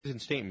And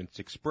statements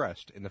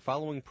expressed in the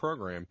following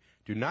program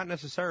do not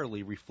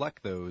necessarily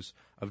reflect those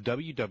of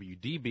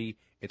WWDB,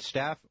 its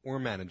staff, or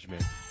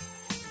management.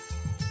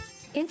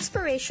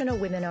 Inspirational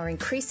women are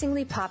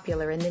increasingly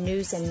popular in the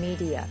news and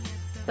media,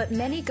 but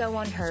many go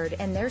unheard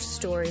and their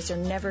stories are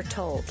never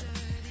told.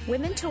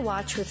 Women to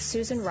Watch with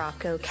Susan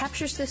Rocco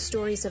captures the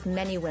stories of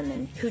many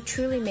women who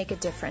truly make a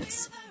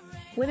difference.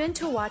 Women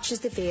to Watch is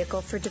the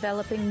vehicle for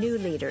developing new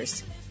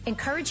leaders,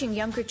 encouraging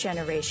younger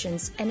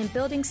generations, and in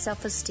building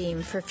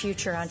self-esteem for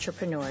future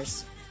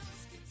entrepreneurs.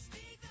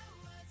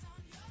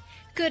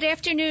 Good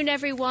afternoon,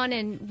 everyone,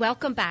 and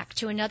welcome back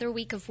to another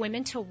week of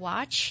Women to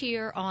Watch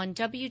here on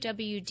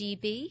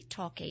WWDB,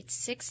 Talk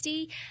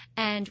 860,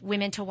 and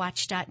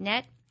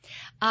WomenToWatch.net.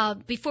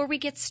 Before we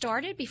get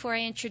started, before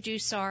I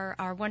introduce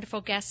our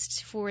wonderful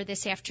guests for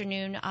this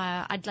afternoon,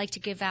 I'd like to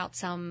give out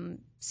some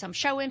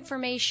show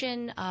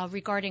information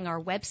regarding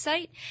our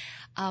website,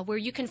 where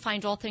you can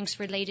find all things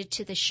related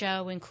to the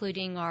show,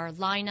 including our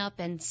lineup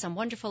and some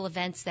wonderful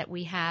events that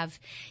we have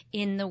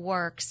in the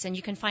works. And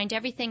you can find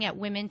everything at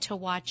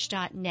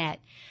WomenToWatch.net.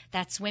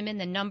 That's women,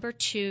 the number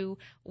 2,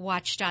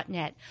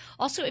 watch.net.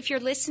 Also, if you're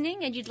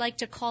listening and you'd like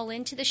to call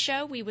into the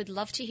show, we would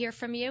love to hear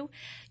from you.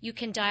 You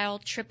can dial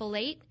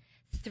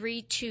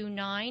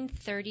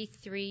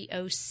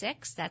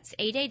 888-329-3306. That's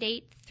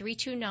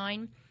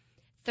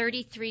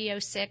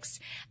 888-329-3306.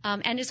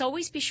 And as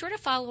always, be sure to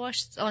follow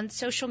us on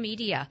social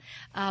media.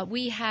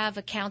 We have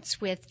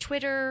accounts with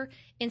Twitter,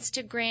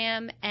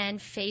 Instagram, and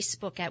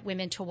Facebook at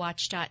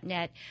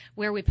WomenToWatch.net,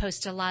 where we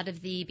post a lot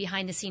of the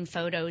behind-the-scene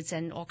photos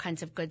and all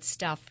kinds of good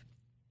stuff.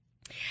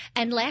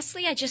 And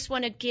lastly, I just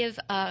want to give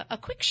a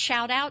quick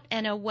shout-out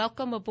and a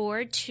welcome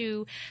aboard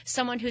to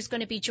someone who's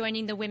going to be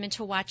joining the Women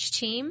to Watch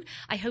team.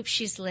 I hope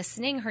she's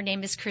listening. Her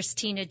name is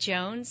Christina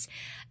Jones,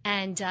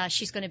 and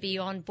she's going to be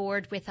on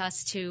board with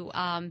us to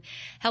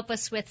help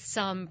us with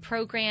some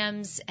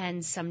programs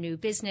and some new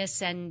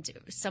business and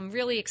some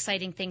really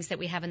exciting things that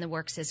we have in the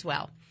works as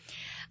well.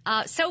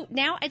 So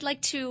now I'd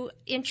like to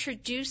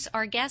introduce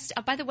our guest.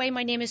 By the way,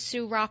 my name is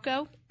Sue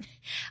Rocco.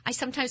 I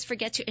sometimes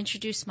forget to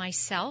introduce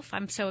myself.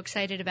 I'm so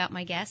excited about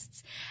my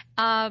guests.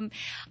 I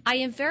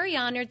am very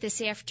honored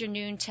this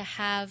afternoon to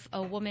have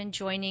a woman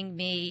joining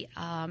me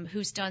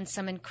who's done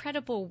some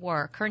incredible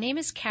work. Her name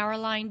is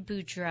Caroline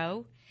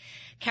Boudreaux.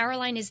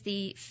 Caroline is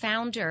the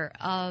founder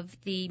of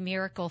the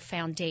Miracle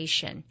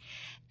Foundation.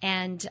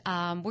 And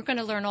we're going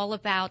to learn all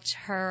about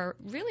her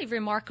really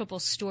remarkable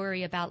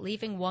story about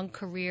leaving one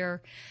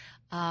career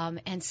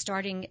and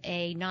starting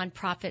a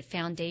nonprofit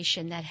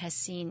foundation that has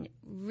seen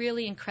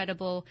really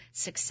incredible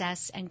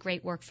success and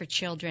great work for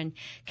children.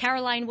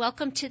 Caroline,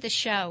 welcome to the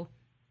show.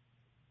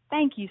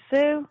 Thank you,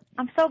 Sue.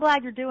 I'm so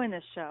glad you're doing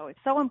this show. It's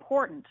so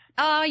important.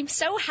 I'm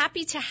so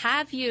happy to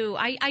have you.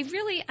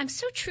 I'm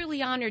so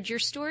truly honored. Your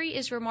story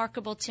is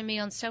remarkable to me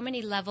on so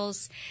many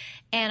levels.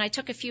 And I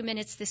took a few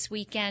minutes this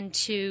weekend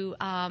to,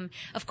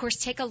 of course,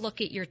 take a look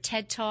at your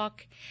TED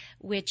Talk,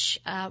 which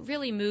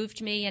really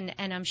moved me,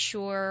 and I'm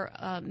sure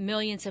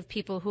millions of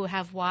people who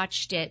have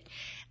watched it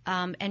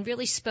and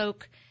really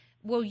spoke.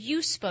 Well,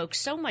 you spoke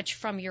so much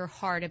from your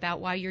heart about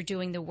why you're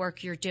doing the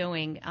work you're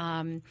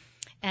doing.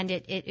 And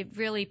it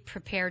really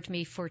prepared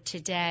me for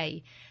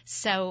today.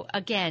 So,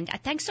 again,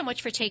 thanks so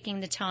much for taking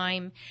the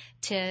time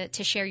to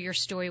share your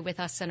story with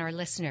us and our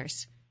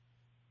listeners.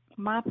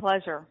 My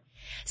pleasure.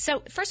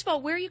 So, first of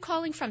all, where are you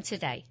calling from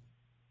today?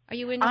 Are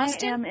you in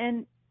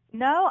Austin?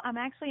 I'm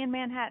actually in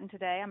Manhattan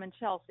today. I'm in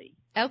Chelsea.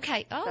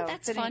 Okay. Oh, so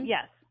that's fun.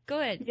 Yes.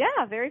 Good.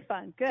 Yeah, very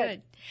fun.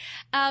 Good.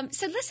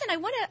 So listen, I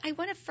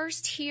want to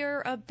first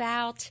hear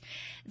about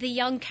the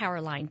young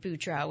Caroline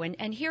Boudreaux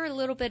and hear a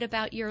little bit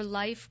about your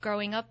life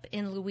growing up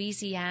in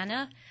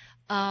Louisiana,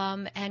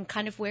 and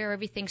kind of where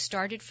everything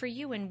started for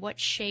you and what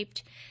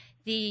shaped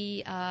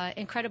the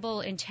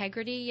incredible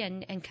integrity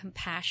and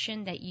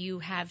compassion that you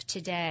have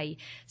today.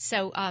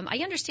 So I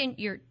understand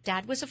your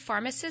dad was a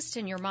pharmacist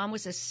and your mom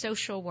was a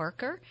social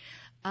worker,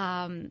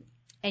 and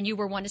you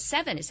were one of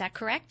 7. Is that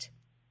correct?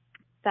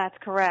 That's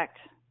correct.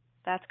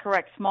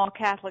 Small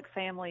Catholic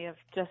family of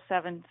just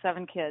seven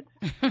kids.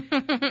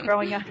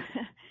 Growing up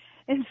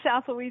in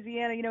South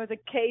Louisiana, as a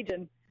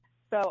Cajun.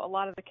 So a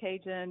lot of the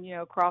Cajun,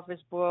 crawfish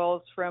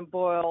boils, shrimp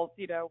boils,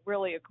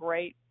 really a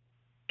great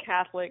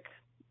Catholic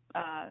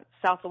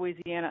South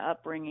Louisiana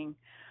upbringing.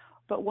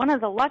 But one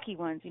of the lucky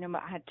ones,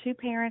 I had 2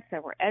 parents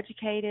that were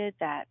educated,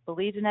 that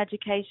believed in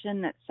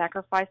education, that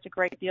sacrificed a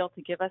great deal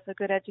to give us a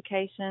good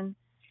education,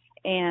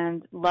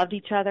 and loved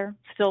each other,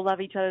 still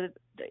love each other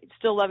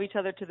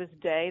to this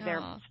day.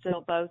 They're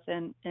still both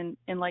in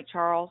Lake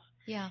Charles.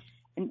 Yeah.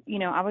 And,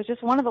 I was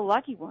just one of the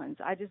lucky ones.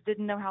 I just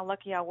didn't know how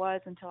lucky I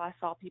was until I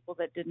saw people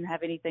that didn't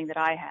have anything that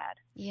I had.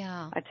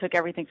 Yeah. I took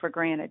everything for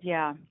granted.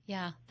 Yeah.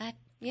 Yeah.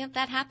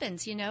 That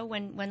happens,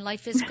 when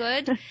life is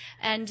good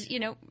and,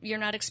 you're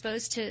not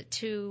exposed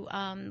to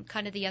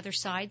kind of the other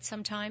side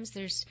sometimes.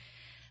 There's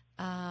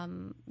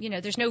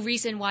no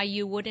reason why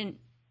you wouldn't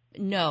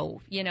know,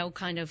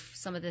 kind of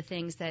some of the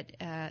things that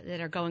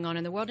are going on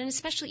in the world. And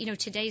especially,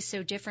 today is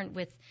so different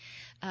with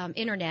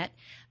internet.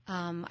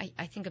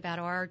 I think about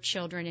our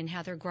children and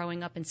how they're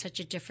growing up in such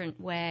a different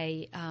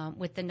way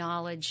with the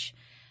knowledge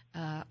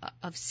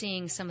of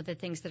seeing some of the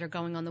things that are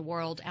going on in the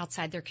world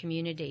outside their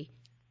community.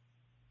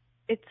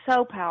 It's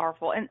so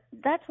powerful, and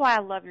that's why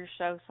I love your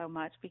show so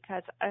much,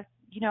 because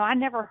I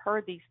never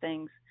heard these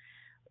things,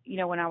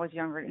 when I was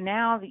younger.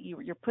 Now that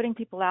you're putting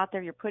people out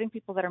there, you're putting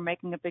people that are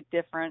making a big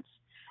difference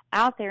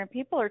out there, and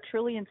people are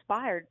truly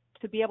inspired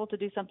to be able to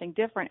do something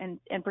different.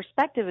 And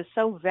perspective is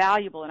so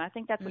valuable, and I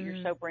think that's what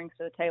your show brings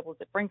to the table. Is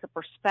it brings a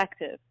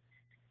perspective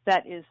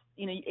that is,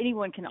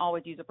 anyone can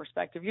always use a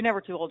perspective. You're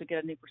never too old to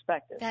get a new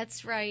perspective.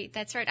 That's right.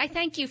 I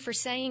thank you for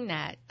saying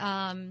that.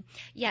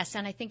 Yes,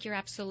 and I think you're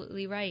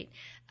absolutely right.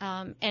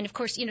 And of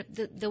course,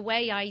 the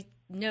way I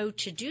know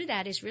to do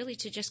that is really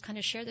to just kind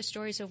of share the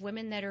stories of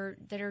women that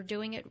are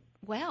doing it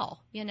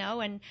well,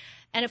 and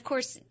of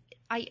course,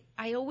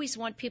 I always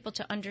want people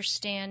to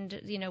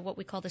understand, what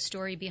we call the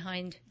story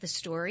behind the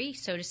story,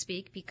 so to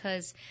speak,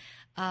 because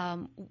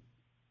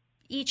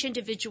each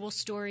individual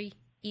story,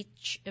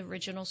 each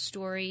original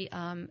story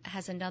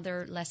has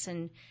another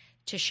lesson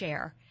to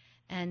share.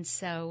 And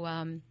so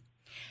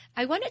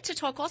I wanted to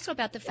talk also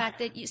about the fact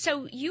that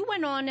you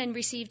went on and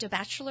received a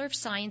Bachelor of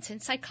Science in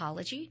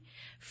Psychology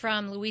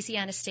from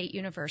Louisiana State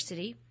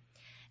University.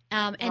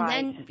 And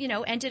right.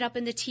 then, ended up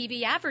in the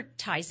TV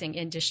advertising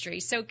industry.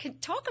 So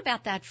talk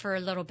about that for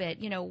a little bit.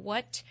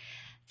 What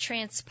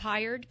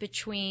transpired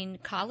between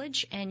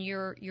college and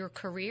your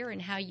career, and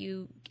how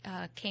you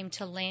came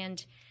to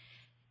land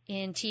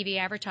in TV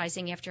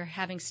advertising after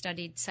having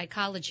studied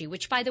psychology,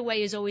 which, by the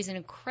way, is always an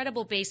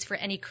incredible base for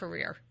any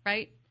career,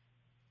 right?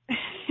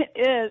 It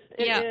is.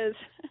 It is.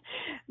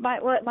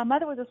 My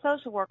mother was a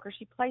social worker.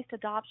 She placed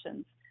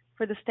adoptions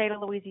for the state of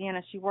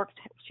Louisiana. She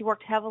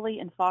worked heavily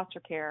in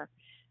foster care.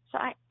 So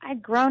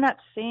I'd grown up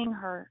seeing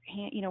her,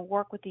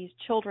 work with these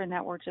children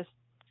that were just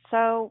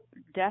so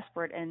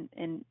desperate and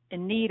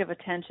in need of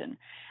attention.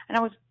 And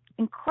I was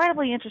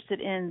incredibly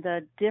interested in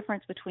the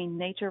difference between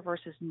nature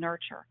versus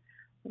nurture.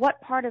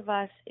 What part of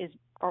us is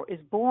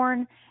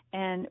born,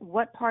 and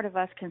what part of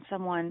us can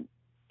someone,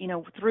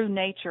 through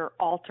nature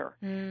alter?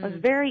 I was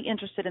very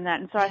interested in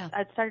that. And so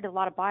I studied a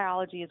lot of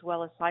biology as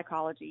well as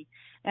psychology.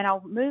 And I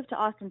moved to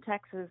Austin,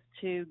 Texas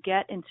to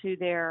get into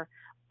their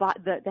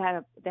they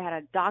had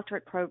a doctoral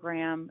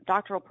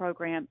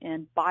program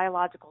in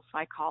biological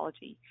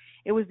psychology.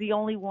 It was the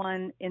only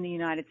one in the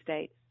United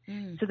States.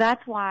 So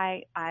that's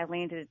why I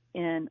landed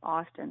in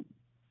Austin.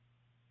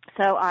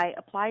 So I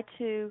applied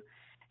to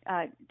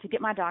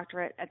get my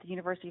doctorate at the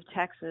University of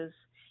Texas,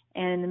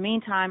 and in the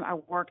meantime, I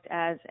worked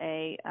as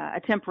a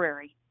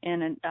temporary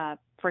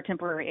for a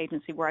temporary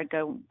agency where I'd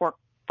go work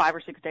 5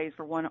 or 6 days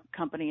for one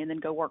company and then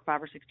go work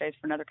 5 or 6 days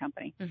for another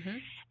company. Mm-hmm.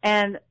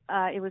 And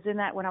it was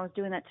when I was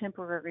doing that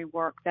temporary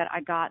work that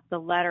I got the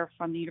letter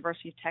from the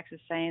University of Texas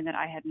saying that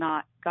I had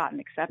not gotten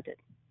accepted.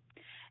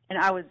 And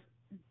I was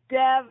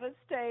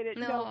devastated.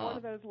 No. One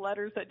of those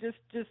letters that just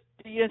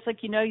it's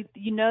like, you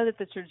know that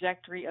the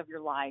trajectory of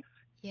your life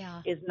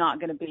is not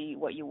going to be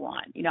what you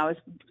want.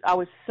 I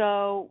was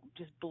so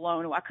just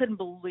blown away. I couldn't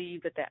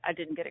believe that I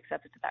didn't get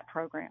accepted to that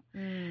program.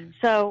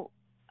 So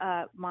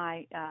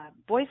my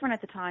boyfriend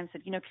at the time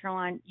said,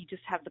 Caroline, you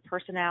just have the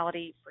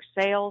personality for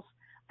sales.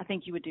 I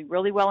think you would do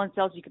really well in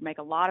sales. You could make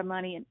a lot of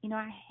money. And,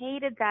 I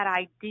hated that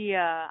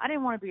idea. I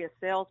didn't want to be a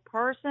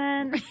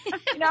salesperson.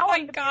 Oh,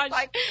 my gosh.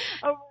 Like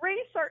a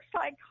research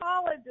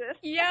psychologist.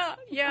 Yeah.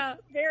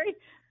 Very,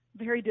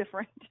 very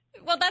different.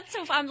 Well,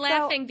 I'm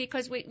laughing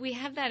because we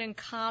have that in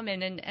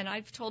common, and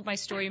I've told my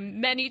story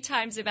many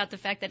times about the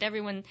fact that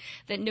everyone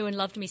that knew and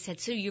loved me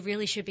said, Sue, you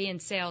really should be in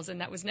sales,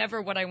 and that was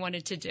never what I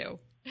wanted to do.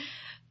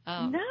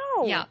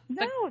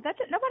 That's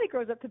it. Nobody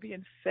grows up to be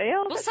in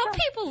sales. Well, some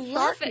people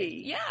love it.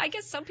 Yeah, I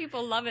guess some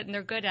people love it and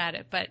they're good at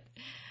it, but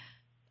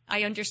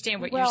I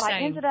understand what you're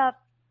saying. I ended up,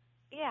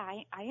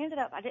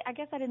 I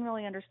guess I didn't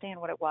really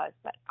understand what it was,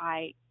 but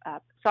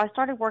so I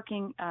started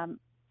working, I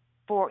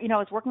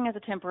was working as a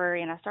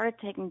temporary, and I started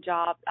taking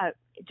job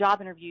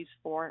interviews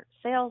for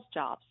sales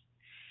jobs.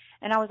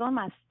 And I was on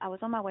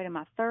my way to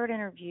my third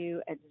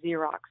interview at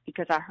Xerox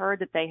because I heard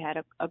that they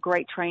had a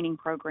great training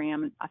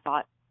program, and I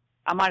thought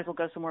I might as well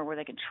go somewhere where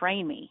they could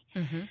train me.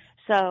 Mm-hmm.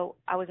 So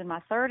I was in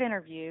my third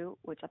interview,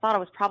 which I thought I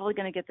was probably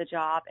going to get the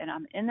job, and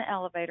I'm in the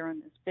elevator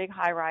in this big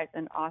high-rise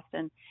in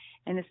Austin,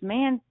 and this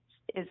man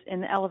is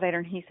in the elevator,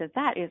 and he says,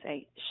 that is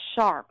a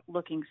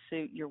sharp-looking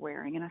suit you're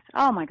wearing. And I said,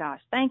 oh, my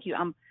gosh, thank you.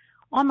 I'm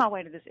on my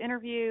way to this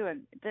interview,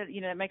 and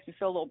it makes me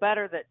feel a little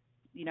better that,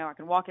 I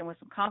can walk in with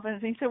some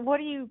confidence. And he said, what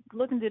are you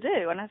looking to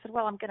do? And I said,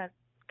 well, I'm going to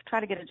try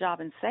to get a job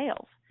in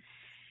sales.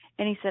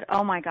 And he said,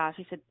 oh, my gosh.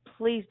 He said,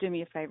 please do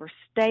me a favor.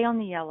 Stay on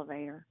the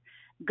elevator.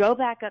 Go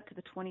back up to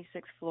the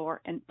 26th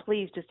floor, and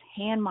please just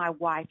hand my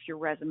wife your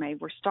resume.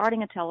 We're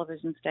starting a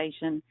television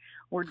station.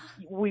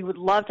 We would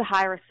love to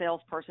hire a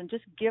salesperson.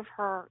 Just give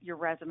her your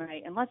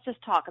resume, and let's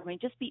just talk.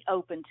 Just be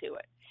open to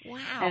it. Wow.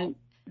 And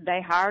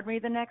they hired me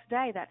the next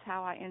day. That's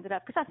how I ended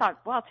up. Because I thought,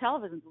 well,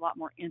 television's a lot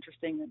more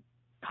interesting than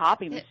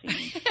copy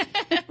machines.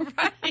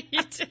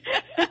 Right.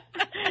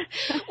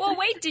 Well,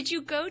 wait, did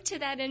you go to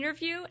that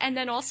interview and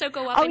then also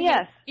go up? Oh, and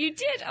yes. You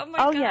did? Oh, my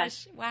Oh, gosh.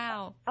 yes.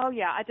 Wow. Oh,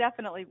 yeah, I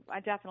definitely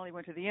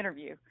went to the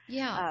interview.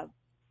 Yeah.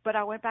 But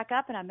I went back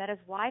up and I met his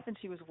wife, and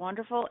she was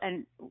wonderful,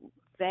 and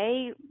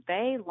they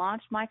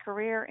launched my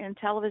career in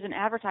television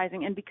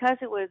advertising. And because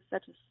it was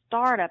such a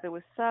startup, it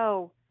was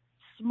so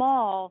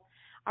small,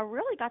 I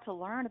really got to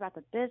learn about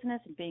the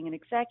business and being an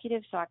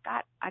executive. So I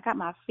got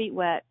my feet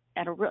wet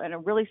at a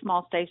really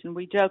small station.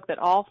 We joke that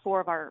all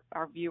 4 of our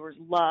viewers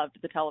loved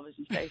the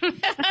television station.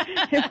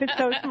 It was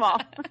so small.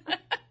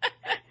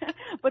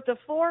 But the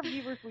 4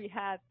 viewers we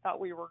had thought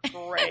we were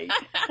great.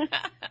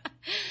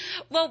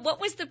 Well, what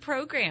was the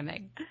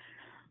programming?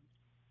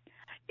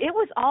 It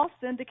was all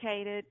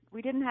syndicated.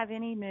 We didn't have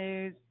any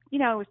news. You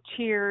know, it was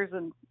Cheers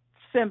and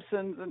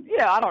Simpsons, and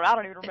I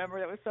don't even remember.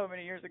 That was so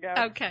many years ago.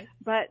 Okay.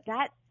 But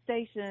that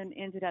station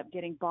ended up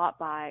getting bought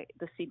by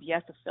the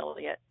CBS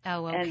affiliate.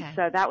 Oh, okay. And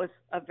so that was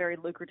a very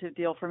lucrative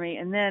deal for me.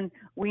 And then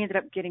we ended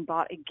up getting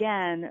bought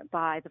again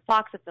by the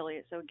Fox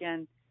affiliate. So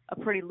again, a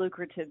pretty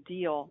lucrative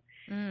deal.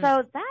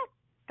 So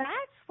that's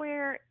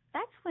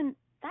when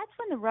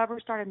the rubber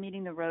started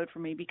meeting the road for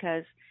me,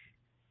 because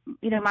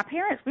my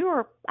parents,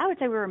 I would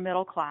say we were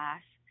middle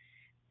class,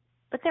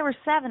 but there were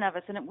 7 of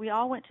us, and we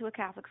all went to a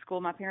Catholic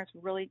school. My parents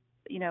really,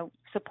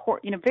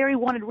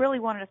 really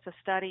wanted us to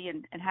study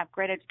and have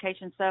great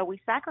education. So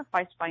we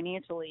sacrificed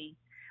financially,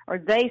 or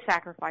they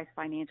sacrificed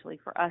financially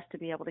for us to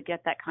be able to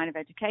get that kind of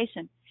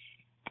education.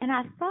 And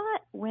I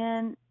thought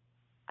when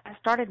I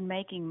started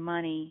making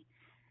money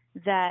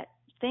that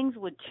things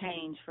would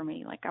change for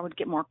me. Like I would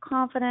get more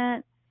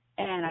confident,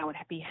 and I would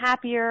be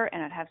happier,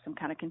 and I'd have some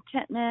kind of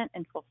contentment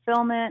and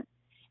fulfillment.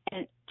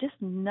 And just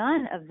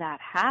none of that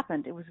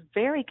happened. It was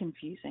very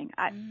confusing.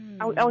 I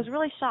was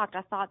really shocked.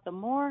 I thought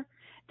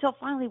till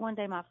finally one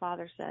day my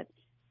father said,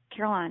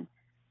 "Caroline,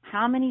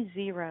 how many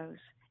zeros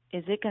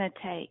is it going to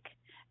take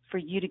for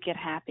you to get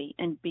happy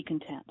and be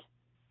content?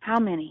 How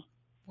many?"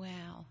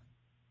 Wow.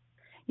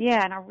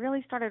 Yeah, and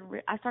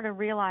I started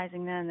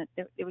realizing then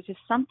that it was just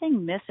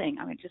something missing.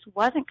 I mean, it just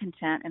wasn't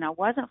content, and I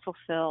wasn't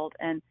fulfilled.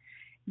 And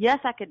yes,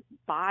 I could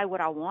buy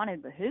what I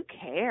wanted, but who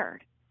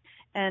cared?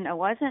 And I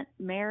wasn't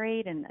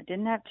married, and I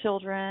didn't have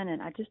children,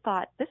 and I just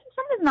thought,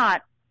 something's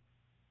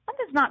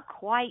not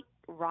quite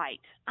right.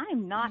 I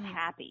am not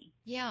happy.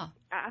 Yeah.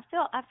 I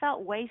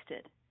felt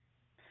wasted.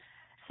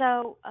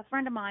 So a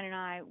friend of mine and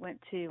I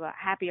went to a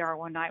happy hour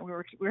one night. We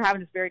were having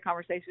this very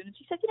conversation, and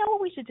she said, "You know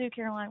what we should do,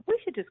 Caroline? We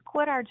should just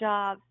quit our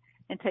jobs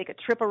and take a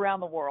trip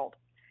around the world."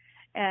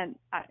 And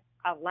I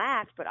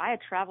laughed, but I had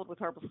traveled with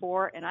her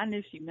before, and I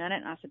knew she meant it.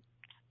 And I said,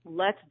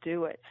 "Let's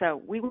do it." So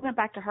we went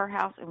back to her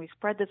house, and we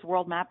spread this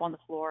world map on the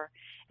floor,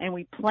 and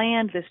we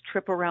planned this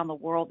trip around the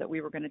world that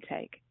we were going to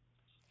take.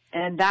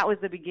 And that was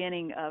the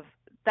beginning of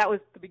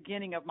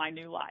my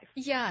new life.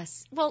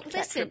 Yes. Well,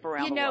 listen,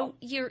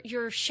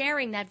 you're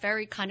sharing that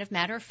very kind of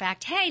matter of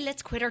fact, hey,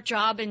 let's quit our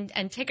job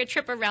and take a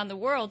trip around the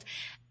world.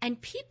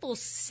 And people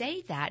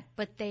say that,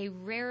 but they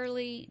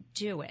rarely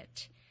do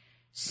it.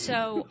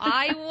 So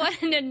I want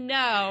to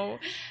know,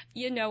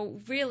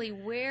 really,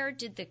 where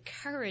did the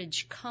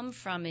courage come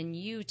from in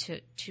you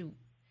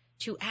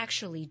to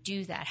actually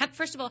do that?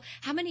 First of all,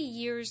 how many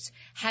years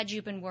had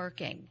you been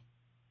working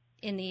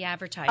in the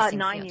advertising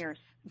 9 field? years.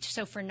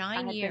 So for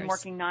 9 years. I had been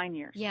working 9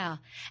 years. Yeah.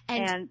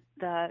 And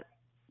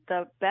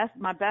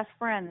my best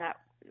friend,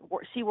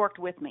 she worked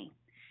with me.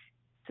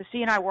 So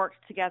she and I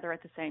worked together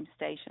at the same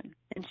station.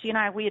 And she and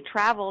I, we had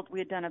traveled. We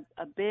had done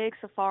a big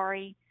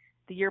safari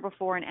the year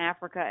before in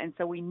Africa, and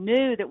so we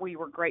knew that we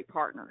were great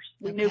partners.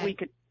 We knew we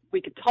could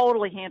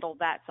totally handle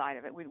that side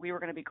of it. We were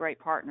going to be great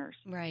partners.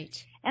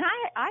 Right. And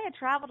I had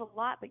traveled a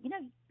lot, but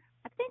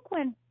I think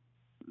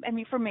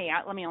for me,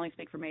 let me only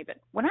speak for me, but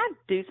when I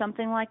do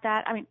something like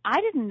that,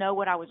 I didn't know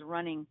what I was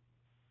running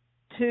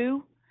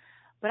to,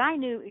 but I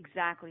knew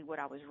exactly what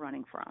I was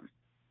running from.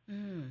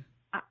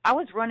 I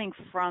was running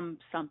from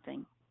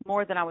something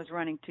more than I was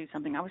running to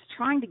something. I was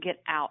trying to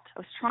get out. I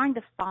was trying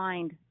to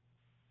find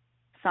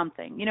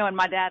something, and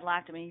my dad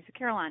laughed at me. He said,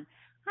 "Caroline,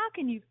 how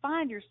can you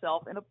find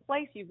yourself in a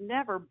place you've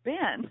never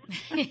been?"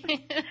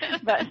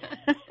 But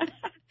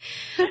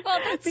well,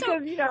 that's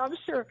because I'm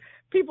sure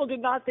people did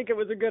not think it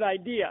was a good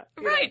idea.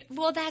 Right.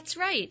 Well, that's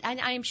right. And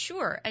I'm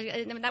sure.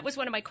 And that was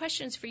one of my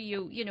questions for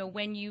you,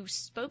 when you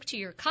spoke to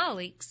your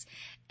colleagues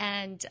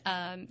and,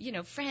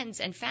 friends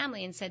and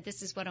family and said,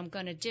 this is what I'm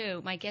going to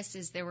do. My guess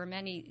is there were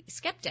many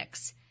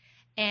skeptics.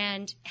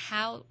 And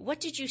what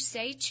did you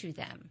say to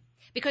them?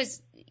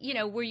 Because, you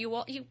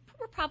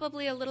were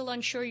probably a little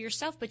unsure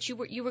yourself, but you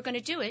were going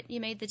to do it. You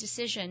made the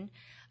decision.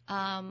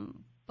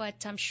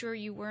 But I'm sure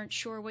you weren't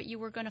sure what you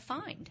were going to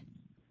find.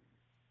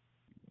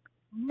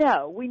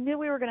 No, we knew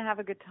we were going to have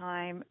a good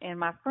time. And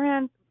my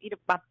friend,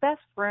 my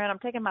best friend, I'm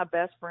taking my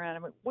best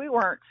friend. We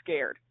weren't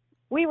scared.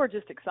 We were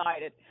just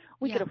excited.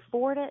 We could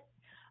afford it.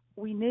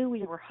 We knew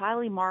we were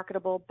highly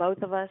marketable,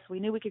 both of us. We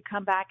knew we could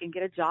come back and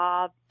get a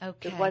job.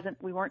 Okay.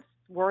 We weren't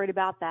worried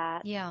about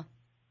that. Yeah.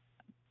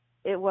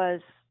 It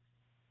was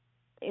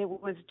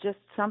just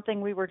something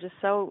we were just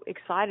so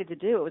excited to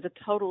do. It was a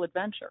total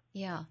adventure.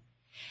 Yeah.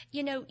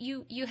 You know,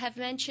 you have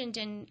mentioned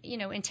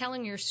in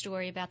telling your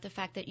story about the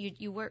fact that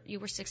you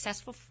were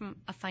successful from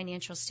a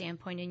financial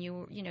standpoint, and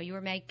you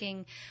were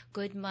making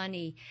good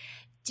money.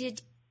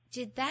 Did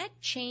that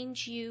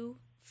change you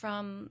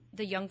from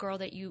the young girl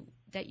that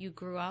you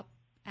grew up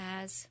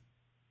as?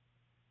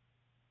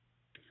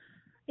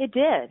 It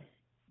did.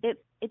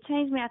 It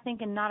changed me, I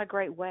think, in not a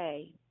great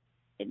way.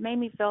 It made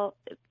me feel,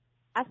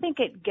 I think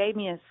it gave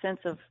me a sense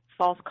of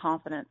false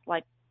confidence,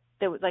 like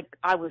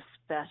I was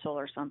special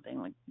or something.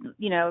 Like,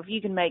 if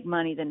you can make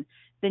money,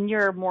 then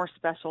you're more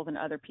special than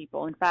other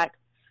people. In fact,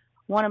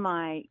 one of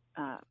my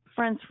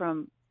friends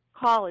from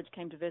college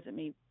came to visit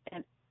me,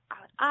 and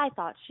I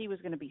thought she was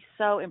going to be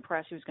so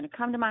impressed. She was going to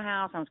come to my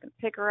house. I was going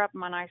to pick her up in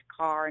my nice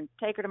car and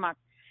take her to my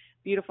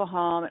beautiful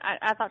home. And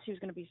I thought she was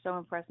going to be so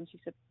impressed. And she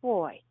said,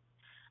 "Boy,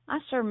 I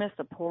sure miss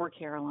the poor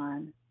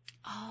Caroline."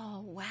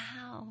 Oh,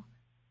 wow.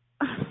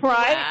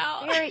 Right?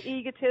 Wow. Very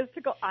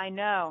egotistical. I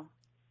know.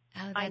 Oh,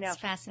 that's I know.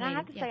 fascinating. And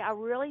I have to say, I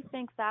really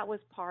think that was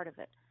part of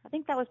it. I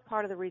think that was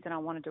part of the reason I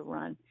wanted to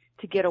run,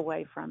 to get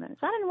away from it.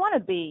 So I didn't want to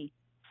be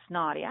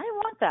snotty. I didn't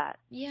want that.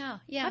 Yeah.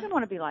 I didn't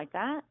want to be like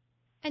that.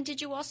 And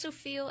did you also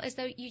feel as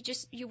though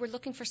you were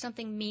looking for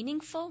something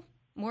meaningful,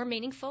 more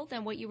meaningful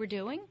than what you were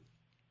doing?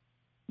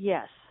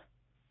 Yes.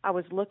 I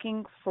was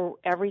looking for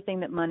everything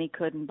that money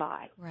couldn't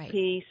buy. Right.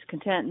 Peace,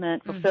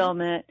 contentment,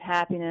 fulfillment,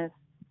 happiness.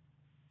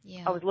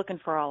 Yeah. I was looking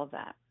for all of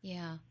that.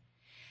 Yeah.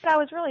 But I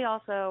was really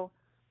also,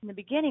 in the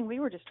beginning, we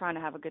were just trying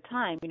to have a good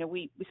time.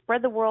 We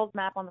spread the world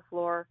map on the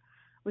floor.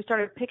 We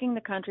started picking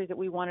the countries that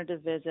we wanted to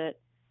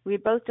visit. We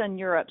had both done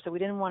Europe, so we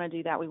didn't want to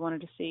do that. We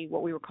wanted to see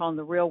what we were calling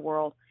the real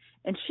world.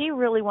 And she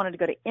really wanted to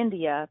go to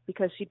India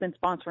because she'd been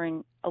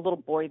sponsoring a little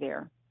boy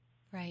there.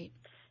 Right.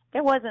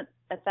 There wasn't,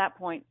 at that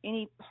point,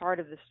 any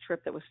part of this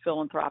trip that was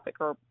philanthropic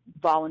or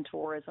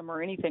voluntourism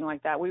or anything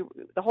like that.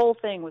 The whole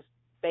thing was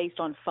based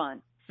on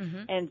fun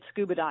and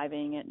scuba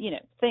diving and,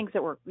 things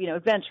that were,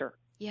 adventure.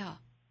 Yeah.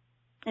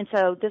 And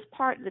so this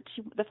part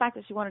the fact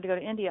that she wanted to go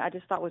to India, I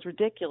just thought was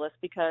ridiculous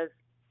because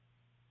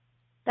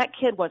that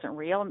kid wasn't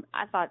real. And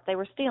I thought they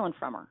were stealing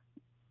from her.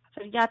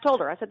 So I told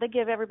her, I said, they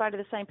give everybody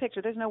the same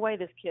picture. There's no way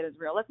this kid is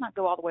real. Let's not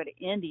go all the way to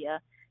India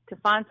to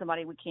find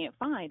somebody we can't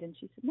find. And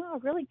she said, no, I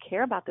really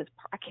care about this.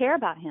 I care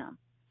about him.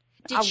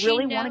 I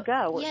really want to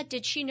go. Yeah.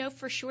 Did she know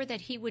for sure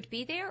that he would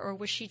be there, or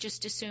was she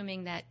just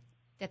assuming that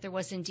there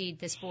was indeed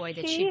this boy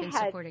that she'd been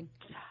supporting?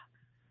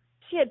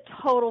 She had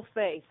total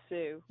faith,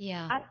 Sue.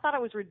 Yeah. I thought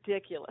it was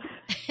ridiculous.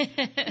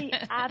 She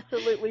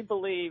absolutely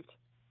believed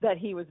that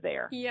he was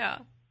there. Yeah.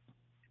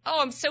 Oh,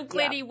 I'm so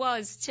glad he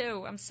was,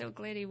 too. I'm so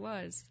glad he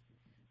was.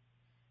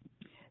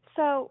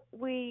 So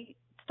we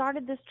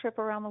started this trip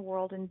around the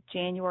world in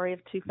January of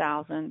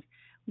 2000.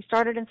 We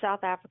started in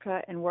South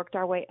Africa and worked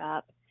our way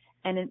up.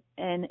 And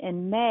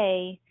in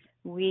May,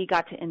 we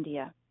got to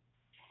India.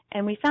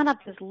 And we found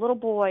out this little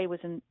boy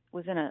was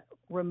in a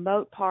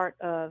remote part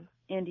of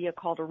India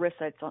called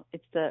Orissa.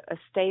 It's a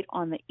state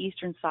on the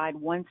eastern side,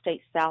 one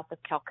state south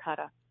of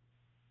Calcutta.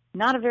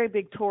 Not a very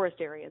big tourist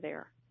area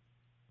there.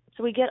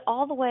 So we get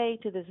all the way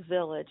to this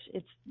village.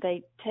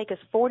 They take us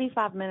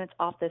 45 minutes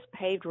off this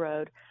paved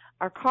road.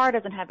 Our car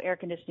doesn't have air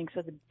conditioning,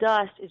 so the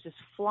dust is just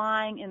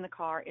flying in the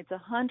car. It's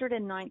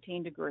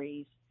 119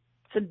 degrees.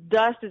 So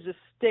dust is just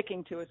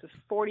sticking to us. This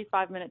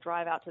 45-minute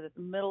drive out to the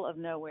middle of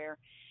nowhere.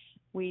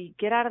 We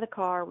get out of the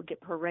car. We get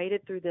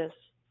paraded through this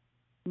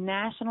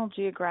National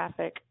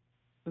Geographic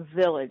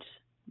village.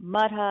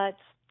 Mud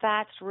huts,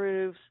 thatched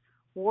roofs,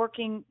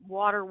 working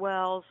water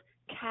wells,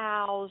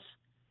 cows,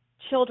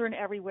 children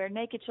everywhere,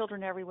 naked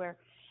children everywhere.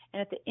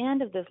 And at the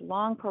end of this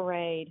long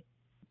parade,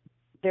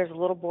 there's a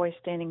little boy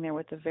standing there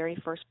with the very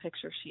first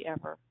picture she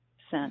ever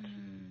sent.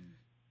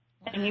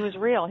 Wow. And he was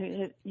real.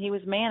 He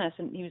was Manus,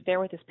 and he was there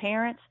with his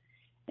parents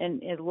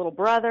and his little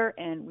brother,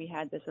 and we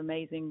had this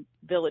amazing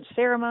village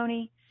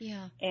ceremony.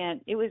 Yeah. And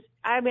it was,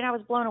 I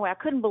was blown away. I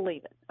couldn't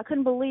believe it. I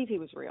couldn't believe he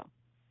was real.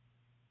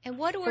 And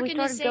what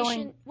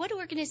organization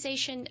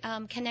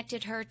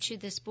connected her to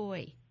this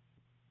boy?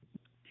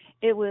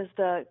 It was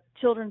the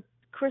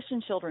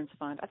Christian Children's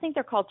Fund. I think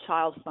they're called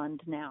Child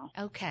Fund now.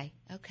 Okay.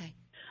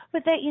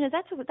 But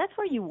that's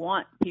where you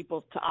want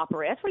people to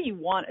operate. That's where you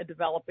want a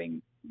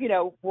developing,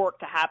 work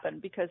to happen,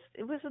 because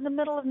it was in the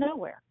middle of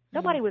nowhere.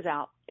 Nobody was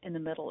out in the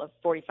middle of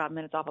 45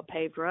 minutes off a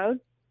paved road.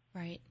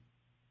 Right.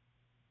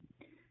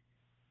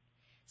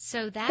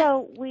 Go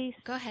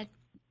ahead.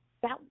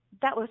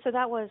 That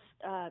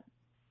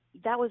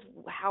was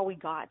how we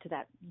got to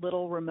that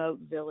little remote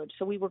village.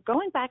 So we were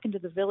going back into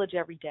the village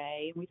every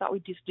day, and we thought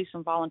we'd just do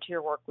some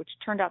volunteer work, which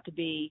turned out to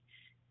be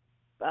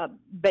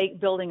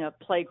building a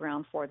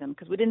playground for them,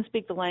 because we didn't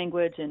speak the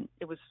language, and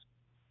it was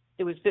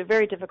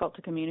very difficult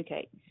to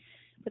communicate.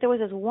 But there was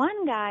this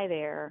one guy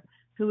there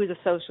who was a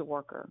social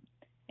worker,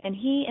 and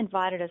he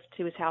invited us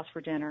to his house for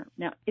dinner.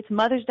 Now, it's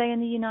Mother's Day in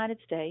the United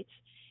States.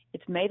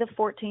 It's May the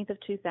 14th of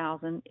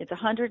 2000. It's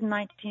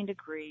 119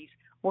 degrees.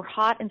 We're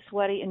hot and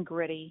sweaty and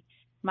gritty.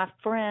 My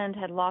friend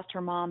had lost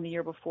her mom the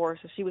year before,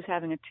 so she was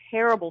having a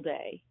terrible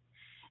day.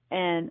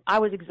 And I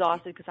was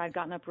exhausted because I'd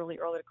gotten up really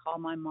early to call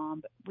my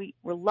mom. But we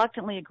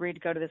reluctantly agreed to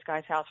go to this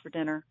guy's house for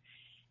dinner.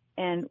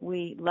 And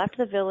we left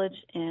the village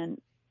and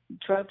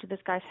drove to this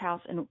guy's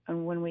house. And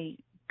when we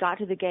got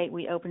to the gate,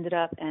 we opened it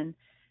up, and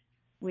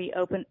we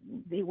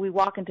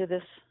walk into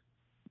this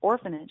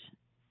orphanage.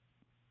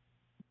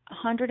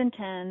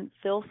 110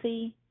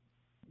 filthy,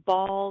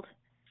 bald,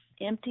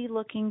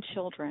 empty-looking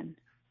children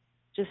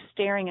just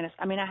staring at us.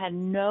 I mean, I had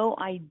no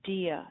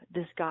idea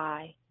this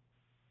guy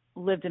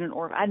lived in an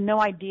orphanage. I had no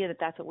idea that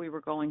that's what we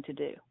were going to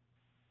do.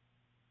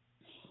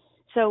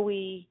 So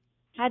we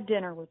had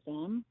dinner with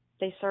them.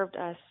 They served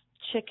us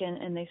chicken,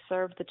 and they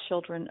served the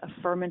children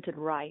a fermented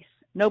rice.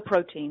 No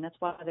protein. That's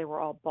why they were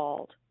all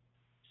bald.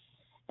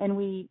 And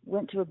we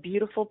went to a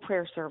beautiful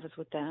prayer service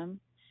with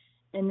them.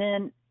 And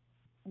then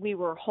we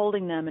were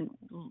holding them and,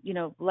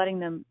 letting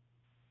them,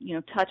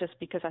 touch us,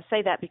 because I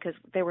say that because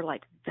they were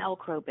like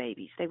Velcro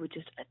babies. They would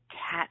just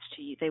attach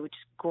to you. They would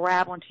just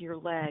grab onto your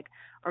leg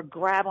or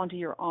grab onto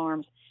your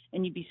arms,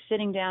 and you'd be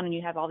sitting down and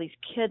you'd have all these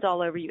kids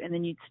all over you, and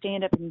then you'd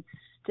stand up and you'd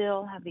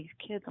still have these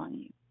kids on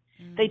you.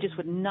 Mm-hmm. They just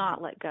would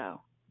not let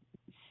go.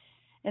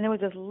 And there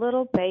was this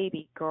little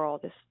baby girl,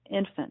 this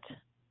infant.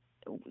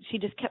 She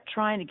just kept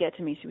trying to get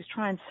to me. She was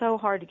trying so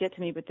hard to get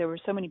to me, but there were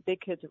so many big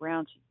kids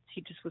around.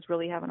 She just was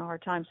really having a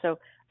hard time. So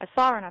I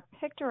saw her, and I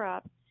picked her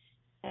up,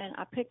 and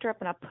I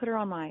put her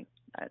on I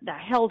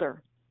held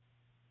her.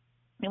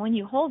 And when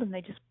you hold them,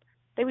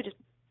 they would just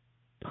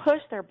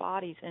push their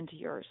bodies into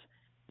yours.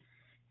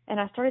 And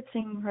I started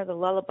singing her the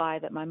lullaby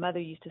that my mother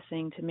used to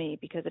sing to me,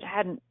 because I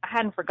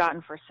hadn't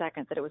forgotten for a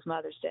second that it was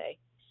Mother's Day.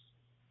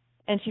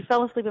 And she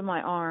fell asleep in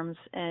my arms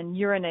and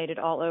urinated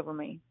all over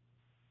me.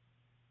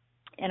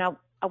 And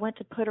I went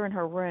to put her in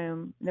her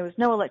room. There was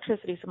no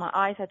electricity, so my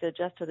eyes had to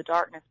adjust to the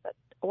darkness. But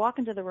I walk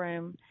into the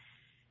room,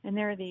 and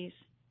there are these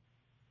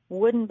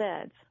wooden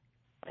beds,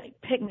 like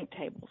picnic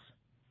tables.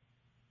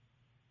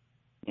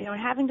 And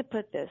having to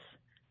put this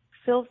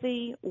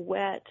filthy,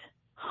 wet,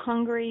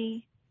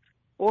 hungry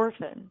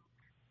orphan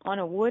on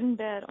a wooden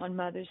bed on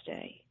Mother's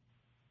Day.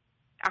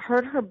 I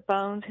heard her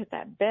bones hit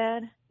that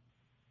bed,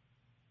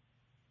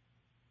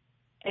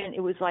 and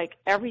it was like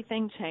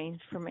everything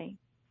changed for me.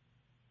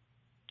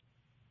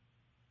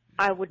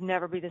 I would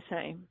never be the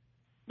same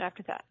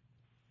after that.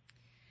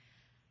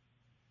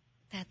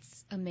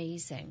 That's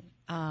amazing.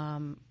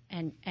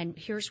 And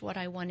here's what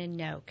I want to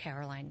know,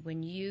 Caroline.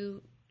 When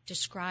you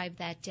described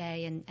that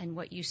day and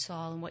what you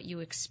saw and what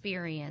you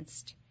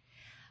experienced,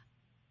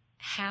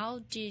 how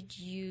did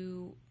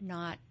you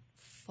not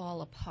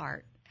fall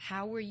apart?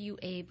 How were you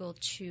able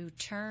to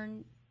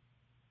turn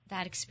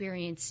that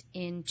experience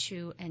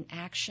into an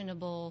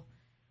actionable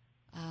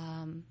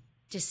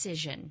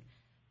decision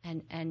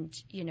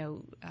and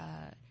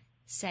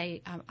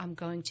say, I'm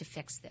going to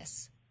fix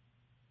this?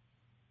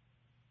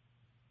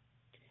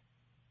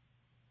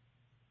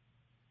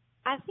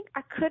 I think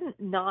I couldn't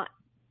not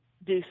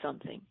do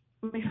something.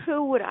 I mean,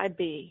 who would I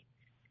be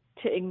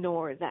to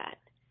ignore that?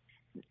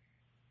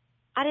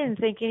 I didn't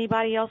think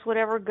anybody else would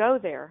ever go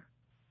there.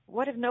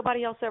 What if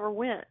nobody else ever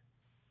went?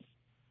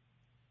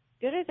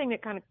 The other thing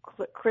that kind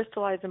of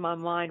crystallized in my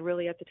mind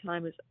really at the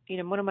time is,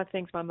 one of my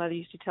things my mother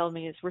used to tell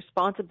me is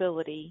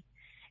responsibility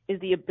is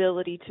the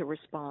ability to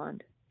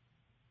respond.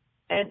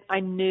 And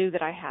I knew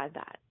that I had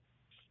that.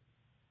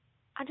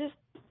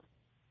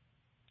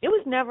 It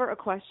was never a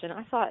question.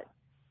 I thought,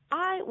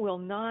 I will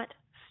not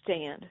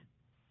stand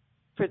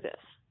for this.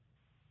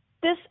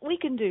 We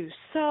can do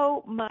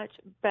so much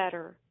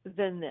better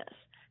than this.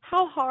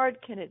 How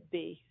hard can it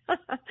be?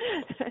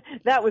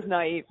 That was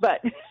naive,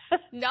 but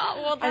no.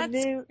 Well,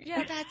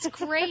 that's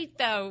great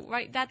though,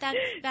 right? That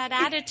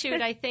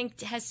attitude, I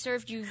think, has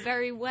served you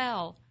very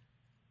well.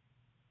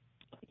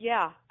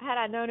 Yeah, had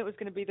I known it was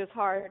going to be this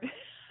hard,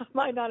 I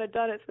might not have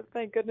done it. So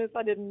thank goodness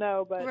I didn't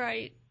know. But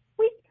right.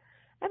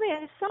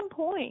 At some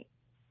point,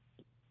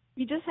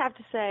 you just have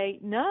to say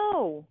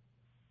no,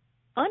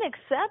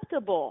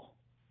 unacceptable.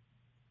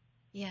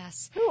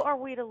 Yes. Who are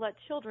we to let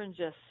children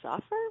just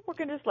suffer? We're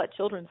going to just let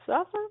children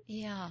suffer?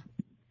 Yeah.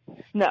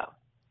 No.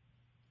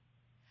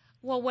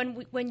 Well,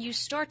 when you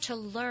start to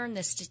learn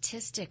the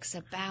statistics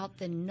about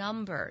the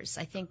numbers,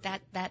 I think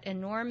that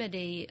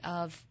enormity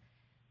of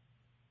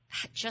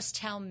just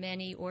how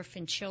many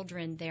orphan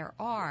children there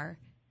are,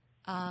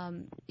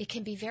 it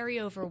can be very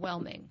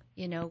overwhelming,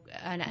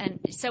 And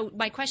so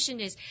my question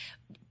is,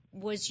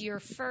 was your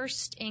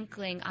first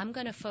inkling, I'm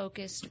going to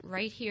focus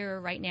right here,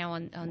 right now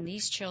on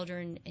these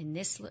children in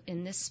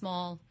this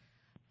small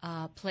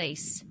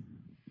place,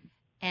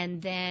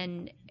 and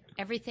then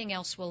everything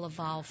else will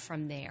evolve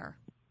from there?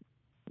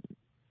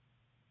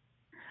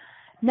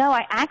 No,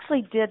 I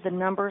actually did the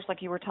numbers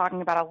like you were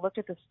talking about. I looked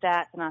at the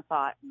stats and I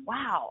thought,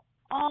 wow,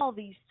 all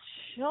these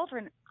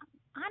children.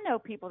 I know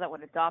people that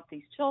would adopt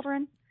these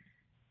children.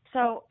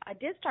 So I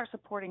did start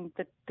supporting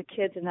the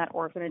kids in that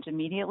orphanage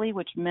immediately,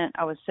 which meant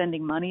I was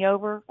sending money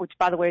over, which,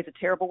 by the way, is a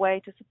terrible way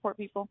to support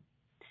people.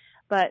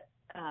 But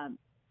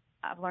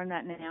I've learned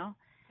that now.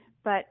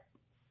 But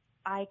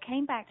I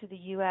came back to the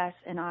U.S.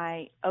 and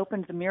I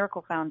opened the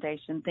Miracle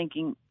Foundation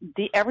thinking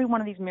every one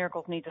of these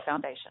miracles needs a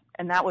foundation.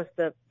 And that was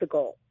the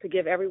goal, to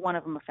give every one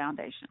of them a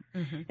foundation.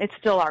 Mm-hmm. It's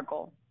still our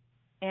goal.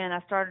 And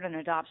I started an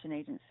adoption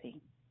agency.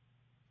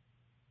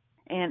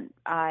 And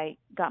I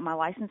got my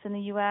license in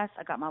the U.S.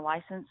 I got my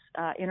license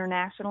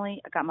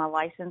internationally. I got my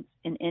license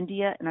in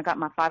India. And I got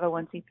my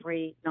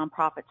 501c3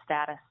 nonprofit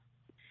status.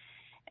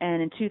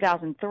 And in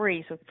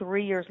 2003, so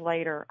 3 years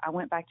later, I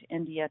went back to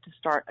India to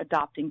start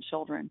adopting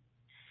children.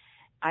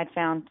 I'd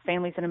found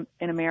families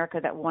in America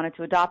that wanted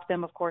to adopt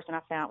them, of course, and I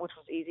found, which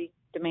was easy,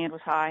 demand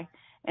was high,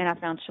 and I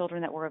found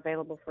children that were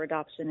available for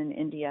adoption in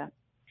India.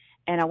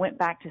 And I went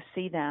back to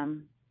see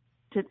them,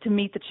 to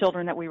meet the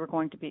children that were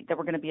going to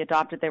be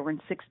adopted. They were in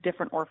 6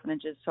 different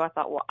orphanages. So I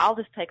thought, well, I'll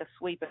just take a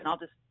sweep and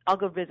I'll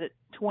go visit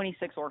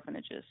 26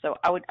 orphanages. So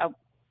I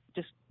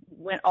just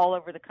went all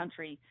over the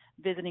country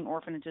visiting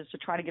orphanages to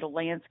try to get a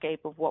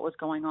landscape of what was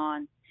going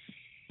on.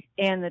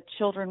 And the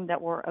children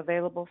that were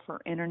available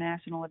for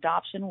international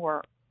adoption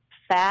were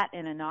fat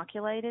and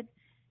inoculated.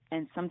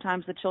 And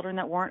sometimes the children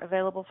that weren't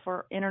available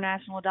for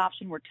international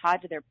adoption were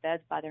tied to their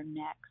beds by their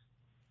necks.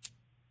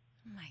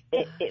 Oh my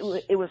gosh.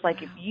 It was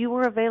like, wow. If you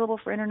were available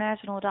for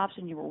international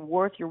adoption, you were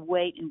worth your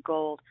weight in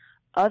gold.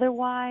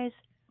 Otherwise,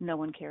 no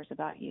one cares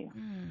about you.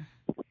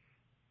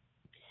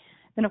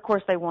 Then, of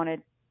course, they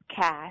wanted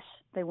cash.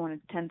 They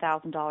wanted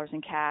 $10,000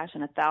 in cash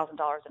and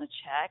 $1,000 in a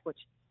check, which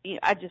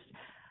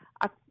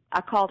I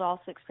called all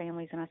 6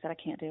 families and I said, I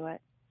can't do it.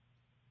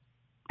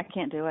 I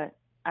can't do it.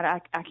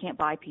 I can't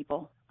buy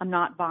people. I'm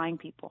not buying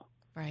people.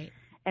 Right.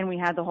 And we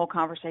had the whole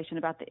conversation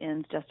about the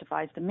ends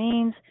justifies the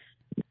means.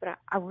 But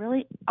I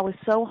was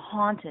so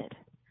haunted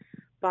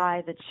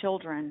by the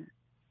children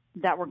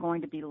that were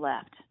going to be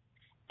left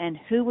and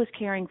who was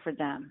caring for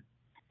them.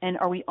 And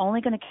are we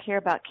only going to care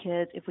about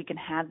kids if we can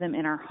have them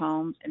in our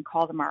homes and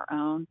call them our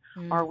own?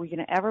 Or are we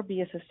going to ever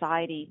be a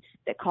society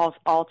that calls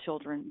all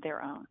children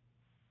their own?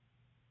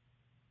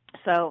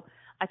 So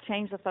I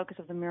changed the focus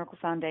of the Miracle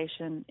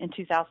Foundation in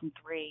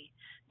 2003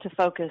 to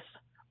focus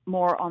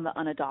more on the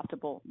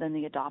unadoptable than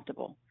the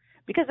adoptable.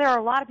 Because there are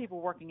a lot of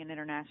people working in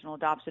international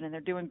adoption and they're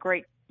doing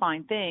great,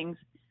 fine things.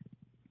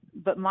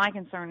 But my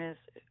concern is,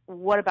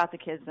 what about the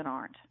kids that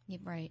aren't?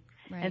 Right.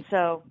 And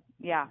so,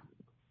 yeah.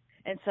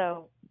 And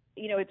so,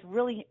 it's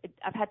really,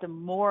 I've had to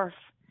morph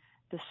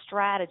the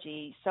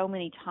strategy so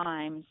many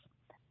times.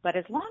 But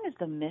as long as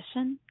the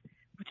mission,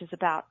 which is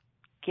about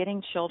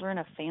getting children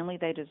a family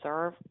they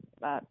deserve,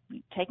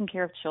 taking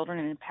care of children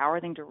and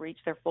empower them to reach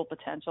their full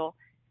potential,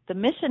 the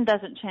mission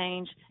doesn't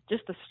change.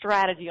 Just the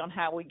strategy on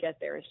how we get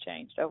there has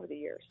changed over the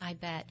years. I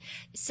bet.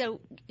 So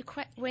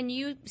when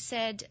you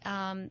said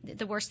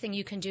the worst thing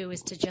you can do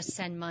is to just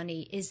send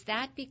money, is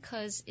that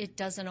because it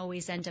doesn't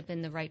always end up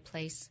in the right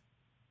place?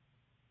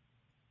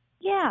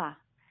 Yeah.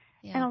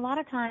 And a lot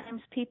of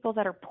times people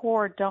that are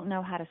poor don't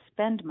know how to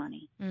spend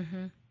money.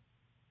 Mm-hmm.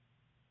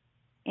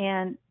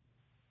 And,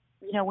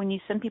 when you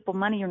send people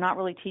money, you're not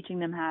really teaching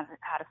them how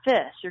to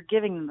fish. You're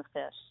giving them the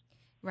fish.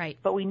 Right.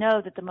 But we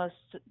know that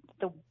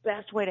the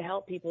best way to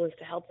help people is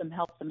to help them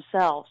help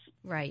themselves.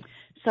 Right.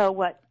 So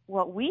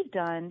what we've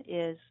done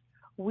is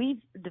we've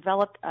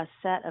developed a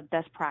set of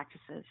best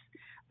practices,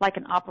 like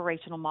an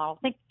operational model,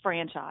 think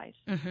franchise.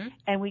 Mm-hmm.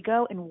 And we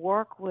go and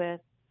work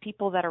with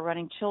people that are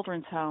running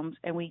children's homes,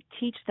 and we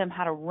teach them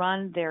how to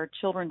run their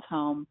children's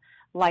home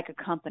like a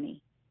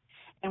company.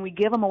 And we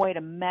give them a way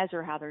to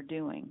measure how they're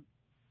doing.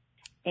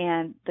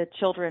 And the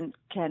children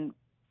can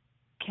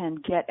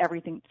get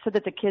everything, so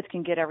that the kids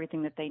can get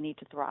everything that they need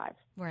to thrive.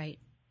 Right.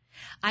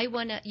 I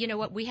want to,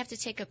 we have to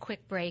take a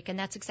quick break, and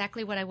that's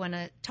exactly what I want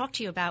to talk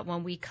to you about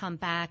when we come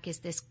back, is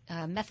this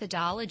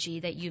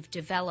methodology that you've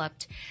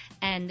developed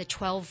and the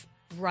 12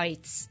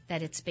 rights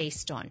that it's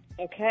based on.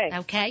 Okay.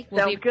 Okay?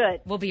 Sounds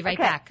good. We'll be right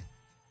back.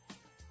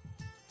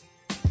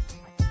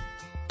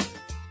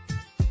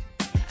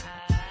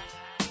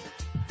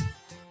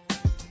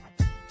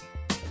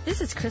 This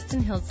is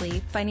Kristen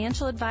Hillsley,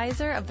 financial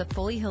advisor of the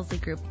Foley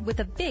Hillsley Group, with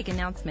a big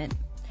announcement.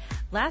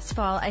 Last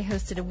fall, I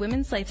hosted a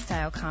women's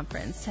lifestyle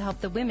conference to help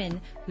the women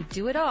who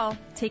do it all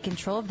take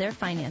control of their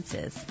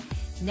finances.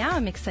 Now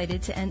I'm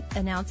excited to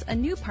announce a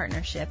new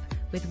partnership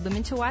with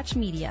Women to Watch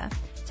Media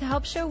to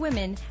help show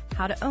women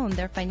how to own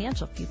their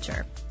financial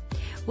future.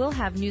 We'll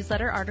have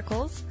newsletter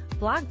articles,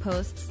 blog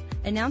posts,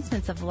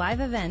 announcements of live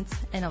events,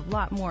 and a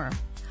lot more.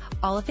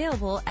 All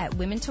available at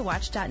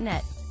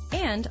womentowatch.net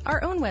and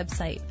our own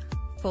website,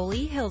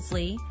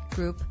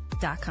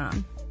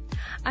 FoleyHillsleyGroup.com.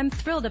 I'm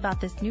thrilled about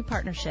this new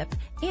partnership,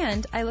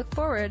 and I look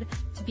forward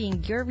to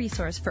being your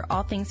resource for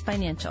all things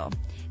financial.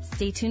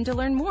 Stay tuned to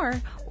learn more,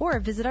 or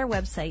visit our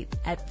website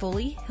at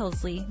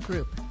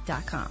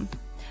FoleyHillsleyGroup.com.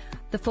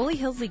 The Foley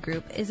Hillsley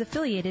Group is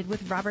affiliated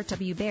with Robert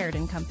W. Baird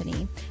 &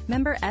 Company,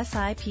 member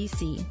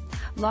SIPC.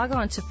 Log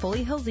on to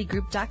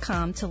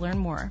FoleyHillsleyGroup.com to learn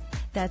more.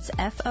 That's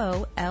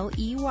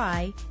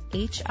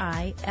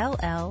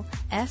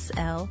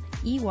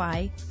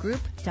FoleyHillsley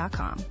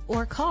Group.com.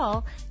 Or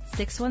call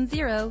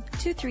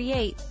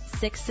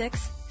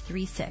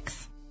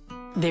 610-238-6636.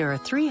 There are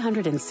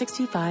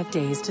 365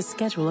 days to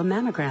schedule a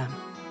mammogram.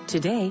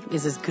 Today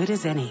is as good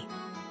as any.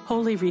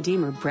 Holy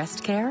Redeemer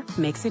Breast Care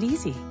makes it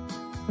easy.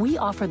 We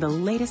offer the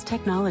latest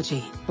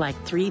technology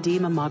like 3D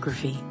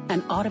mammography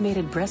and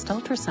automated breast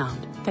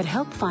ultrasound that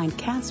help find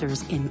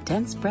cancers in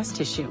dense breast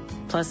tissue.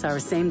 Plus, our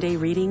same-day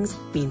readings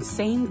mean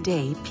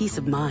same-day peace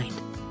of mind.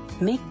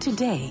 Make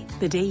today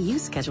the day you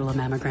schedule a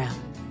mammogram.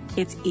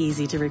 It's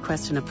easy to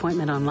request an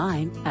appointment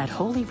online at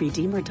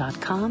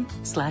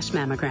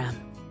holyredeemer.com/mammogram.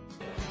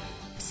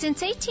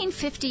 Since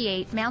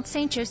 1858, Mount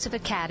St. Joseph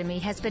Academy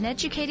has been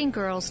educating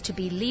girls to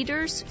be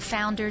leaders,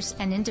 founders,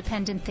 and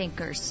independent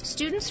thinkers.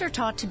 Students are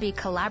taught to be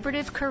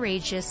collaborative,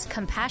 courageous,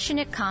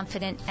 compassionate,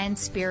 confident, and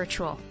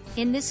spiritual.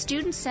 In this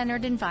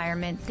student-centered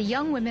environment, the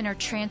young women are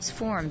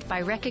transformed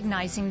by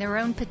recognizing their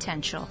own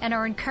potential and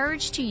are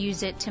encouraged to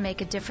use it to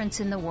make a difference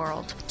in the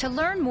world. To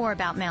learn more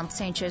about Mount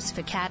St. Joseph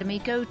Academy,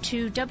 go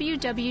to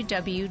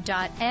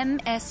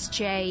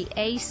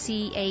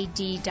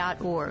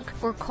www.msjacad.org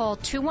or call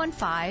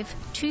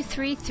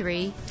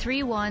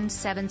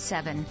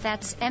 215-233-3177.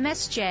 That's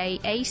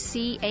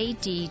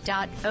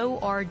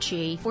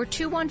msjacad.org or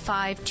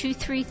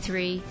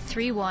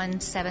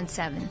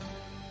 215-233-3177.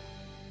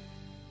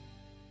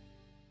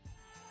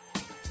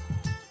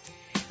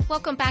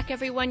 Welcome back,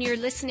 everyone. You're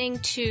listening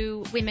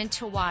to Women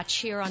to Watch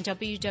here on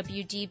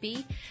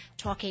WWDB,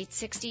 Talk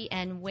 860,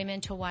 and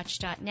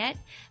WomenToWatch.net.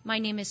 My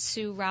name is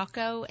Sue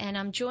Rocco, and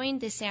I'm joined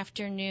this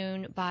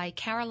afternoon by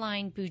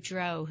Caroline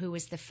Boudreaux, who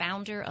is the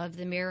founder of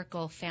the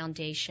Miracle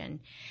Foundation.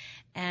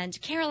 And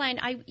Caroline,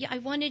 I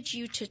wanted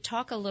you to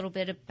talk a little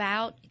bit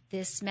about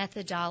this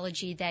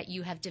methodology that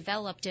you have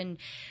developed and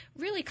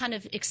really kind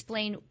of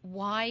explain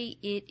why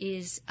it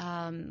is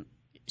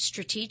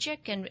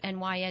strategic and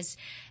why,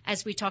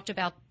 as we talked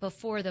about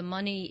before, the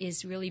money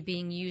is really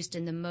being used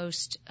in the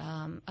most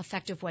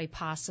effective way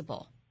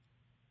possible.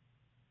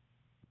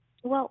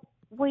 Well,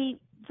 the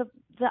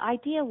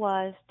idea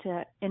was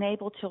to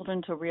enable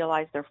children to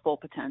realize their full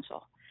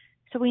potential.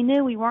 So we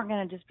knew we weren't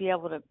going to just be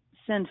able to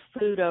send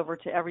food over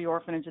to every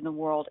orphanage in the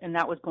world and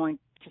that was going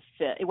to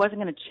fit. It wasn't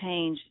going to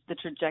change the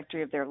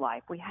trajectory of their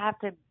life. We have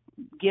to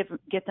get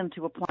them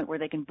to a point where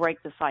they can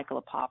break the cycle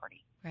of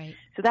poverty. Right.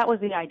 So that was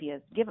the idea.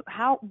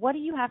 What do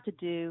you have to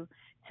do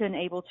to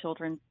enable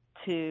children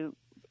to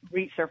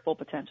reach their full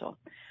potential?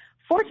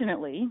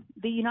 Fortunately,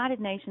 the United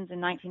Nations in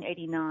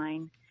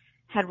 1989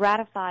 had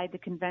ratified the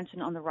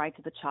Convention on the Rights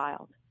of the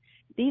Child.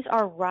 These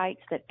are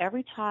rights that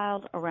every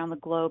child around the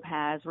globe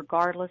has,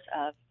 regardless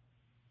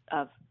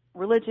of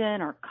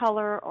religion or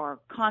color or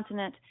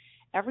continent.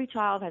 Every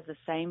child has the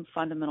same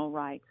fundamental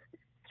rights.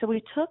 So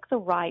we took the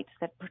rights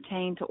that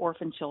pertain to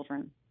orphan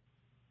children,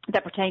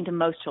 that pertain to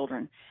most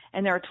children,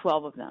 and there are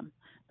 12 of them.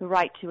 The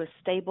right to a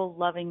stable,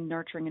 loving,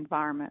 nurturing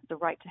environment, the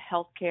right to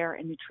health care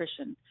and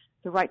nutrition,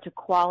 the right to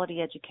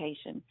quality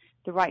education,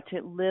 the right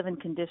to live in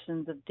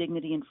conditions of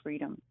dignity and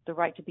freedom, the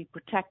right to be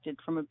protected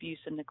from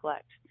abuse and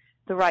neglect,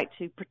 the right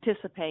to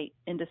participate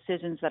in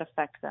decisions that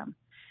affect them.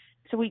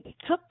 So we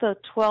took the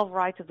 12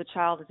 rights of the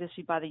child as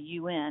issued by the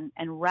UN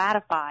and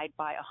ratified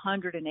by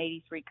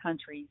 183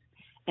 countries,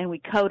 and we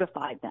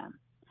codified them.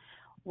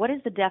 What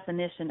is the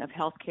definition of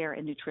health care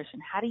and nutrition?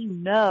 How do you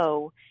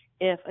know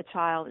if a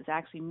child is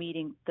actually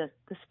meeting the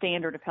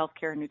standard of health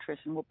care and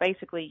nutrition? Well,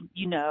 basically,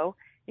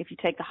 if you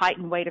take the height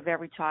and weight of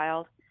every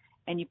child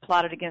and you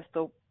plot it against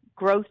the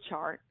growth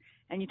chart,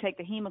 and you take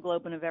the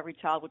hemoglobin of every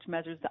child, which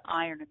measures the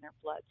iron in their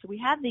blood. So we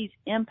have these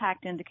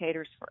impact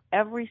indicators for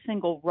every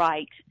single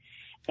right,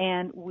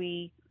 and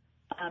we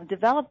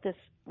developed this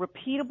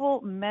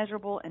repeatable,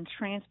 measurable, and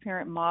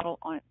transparent model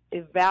on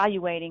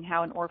evaluating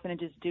how an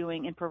orphanage is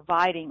doing in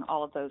providing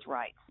all of those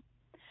rights.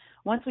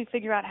 Once we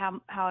figure out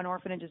how an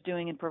orphanage is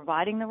doing in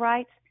providing the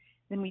rights,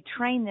 then we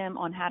train them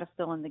on how to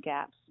fill in the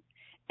gaps.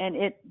 And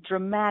it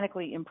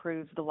dramatically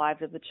improves the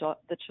lives of the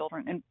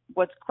children. And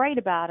what's great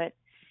about it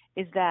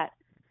is that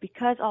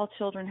because all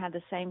children have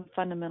the same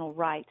fundamental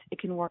rights, it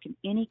can work in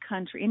any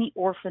country, any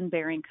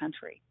orphan-bearing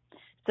country.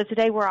 So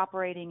today we're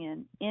operating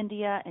in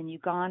India and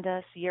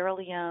Uganda, Sierra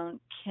Leone,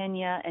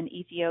 Kenya, and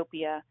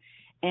Ethiopia,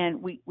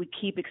 and we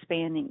keep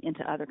expanding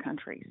into other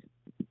countries.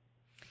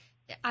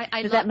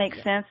 Does that make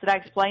sense? Did I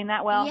explain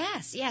that well?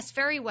 Yes,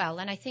 very well.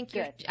 And I think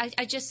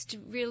I just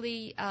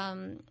really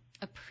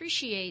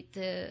appreciate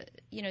the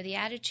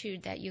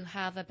attitude that you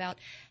have about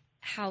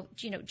how,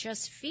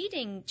 just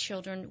feeding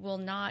children will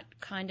not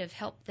kind of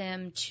help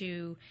them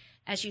to,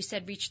 as you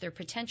said, reach their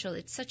potential.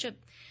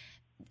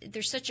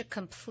 There's such a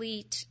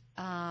complete,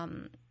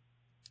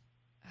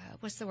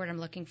 what's the word I'm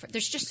looking for?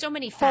 There's just so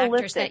many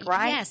factors holistic,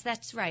 right? Yes,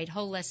 that's right,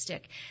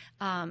 holistic,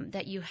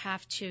 that you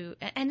have to,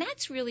 and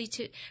that's really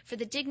for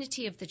the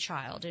dignity of the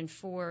child and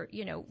for,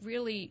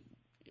 really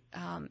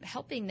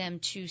helping them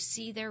to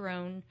see their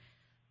own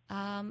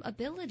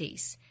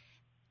abilities.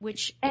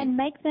 And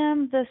make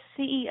them the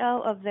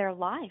CEO of their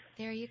life.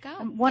 There you go.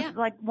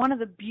 One of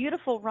the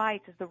beautiful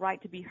rights is the right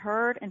to be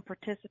heard and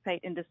participate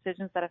in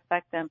decisions that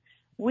affect them.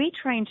 We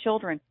train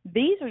children.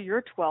 These are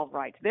your 12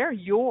 rights. They're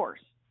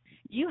yours.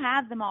 you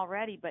have them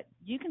already, but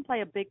you can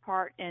play a big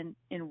part in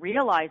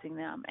realizing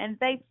them, and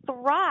they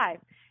thrive.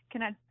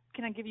 Can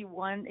I give you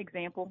one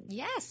example?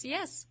 Yes.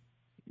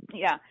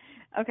 Yeah.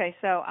 Okay.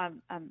 So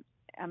I'm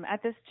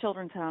at this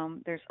children's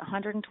home. There's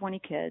 120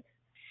 kids.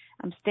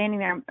 I'm standing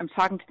there. I'm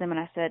talking to them, and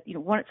I said,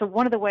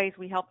 one of the ways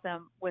we help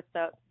them with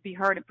the be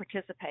heard and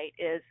participate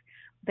is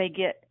they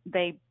get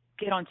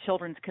on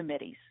children's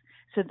committees.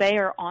 So they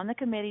are on the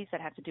committees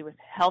that have to do with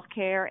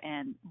healthcare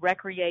and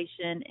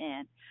recreation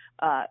and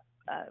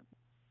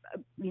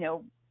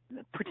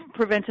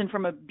prevention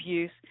from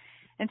abuse.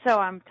 And so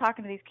I'm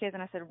talking to these kids,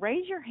 and I said,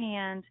 raise your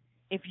hand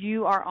if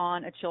you are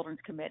on a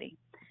children's committee.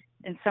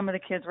 And some of the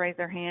kids raised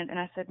their hand, and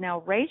I said, now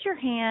raise your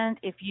hand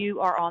if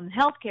you are on the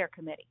healthcare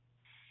committee.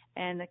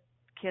 And the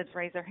kids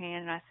raised their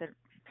hand, and I said,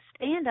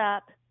 stand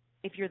up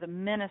if you're the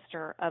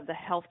minister of the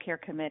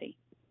healthcare committee.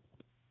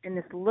 And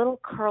this little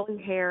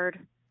curly-haired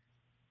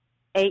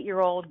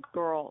 8-year-old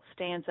girl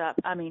stands up,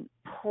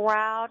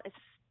 proud, as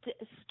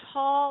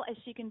tall as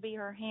she can be,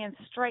 her hands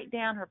straight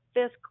down, her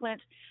fist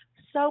clenched,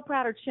 so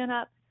proud, her chin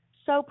up,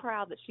 so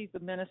proud that she's the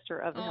minister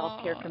of the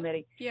healthcare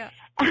committee. Yeah.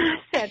 And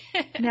I said,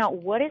 now,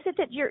 what is it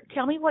that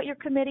tell me what your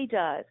committee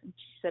does. And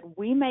she said,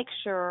 we make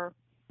sure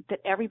that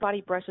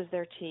everybody brushes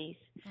their teeth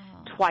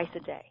twice a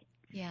day.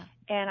 Yeah.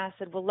 And I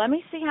said, well, let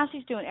me see how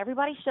she's doing.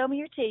 Everybody show me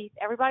your teeth.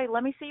 Everybody,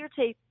 let me see your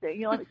teeth.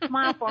 Let me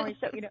smile for me.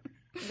 So,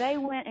 they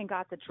went and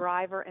got the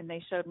driver, and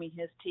they showed me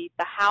his teeth.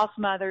 The house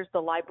mothers,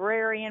 the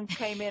librarian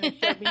came in and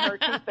showed me her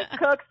teeth. The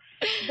cooks,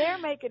 they're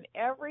making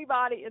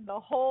everybody in the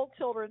whole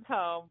children's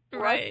home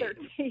brush their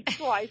teeth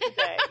twice a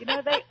day.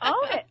 They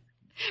own it.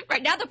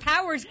 Right now the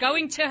power's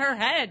going to her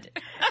head.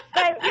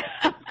 I'm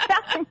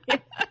telling you.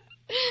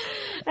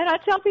 And I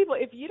tell people,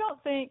 if you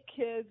don't think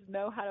kids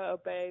know how to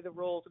obey the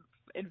rules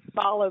and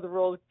follow the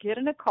rules, get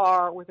in a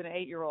car with an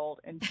 8-year-old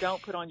and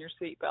don't put on your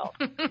seatbelt.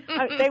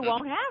 They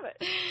won't have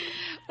it.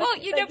 Well,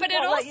 but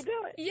it also, let you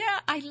do it. Yeah,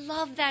 I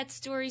love that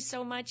story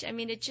so much.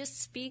 It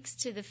just speaks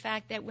to the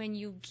fact that when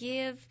you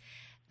give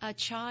a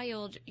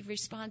child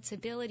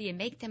responsibility and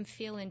make them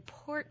feel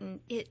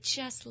important, it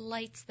just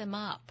lights them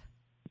up.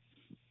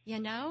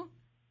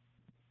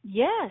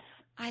 Yes.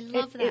 I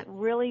love that. It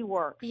really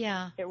works.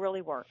 Yeah. It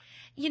really works.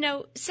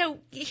 So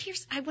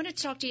I want to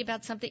talk to you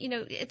about something.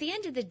 At the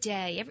end of the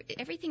day,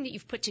 everything that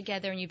you've put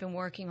together and you've been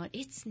working on,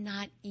 it's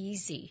not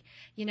easy.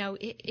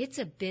 It's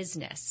a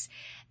business.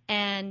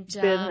 And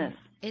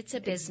it's a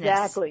business.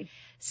 Exactly.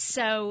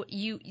 So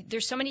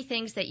there's so many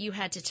things that you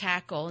had to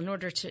tackle in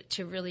order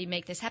to really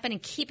make this happen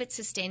and keep it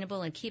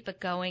sustainable and keep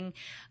it going.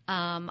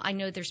 I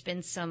know there's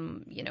been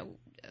some,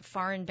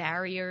 foreign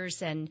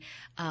barriers, and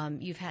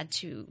you've had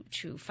to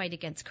fight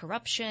against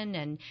corruption,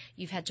 and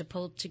you've had to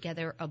pull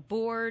together a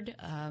board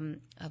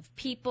of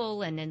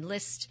people and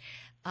enlist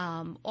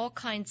all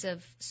kinds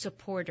of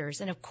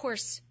supporters, and of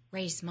course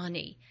raise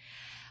money.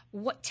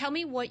 Tell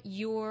me what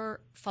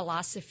your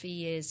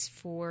philosophy is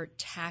for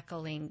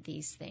tackling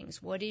these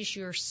things. What is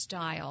your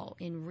style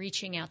in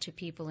reaching out to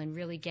people and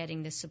really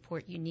getting the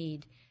support you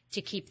need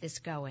to keep this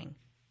going?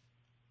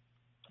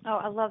 Oh,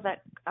 I love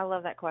that. I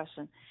love that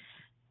question.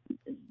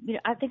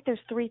 I think there's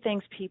 3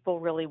 things people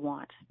really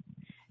want.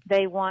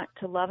 They want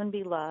to love and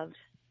be loved.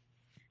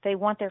 They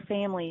want their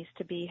families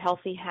to be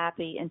healthy,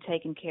 happy, and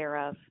taken care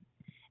of.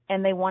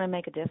 And they want to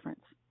make a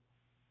difference.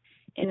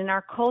 And in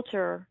our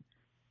culture,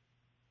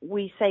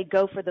 we say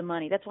go for the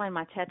money. That's why in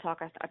my TED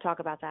Talk I talk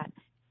about that.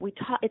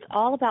 It's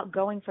all about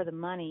going for the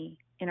money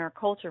in our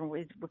culture.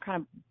 We're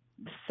kind of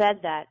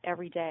fed that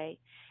every day.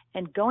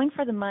 And going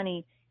for the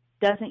money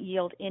doesn't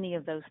yield any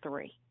of those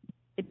 3.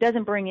 It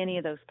doesn't bring any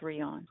of those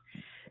 3 on.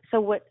 So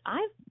what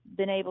I've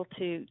been able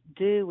to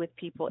do with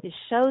people is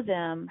show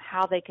them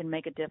how they can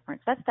make a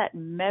difference. That's that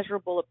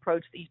measurable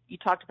approach that you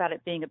talked about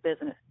it being a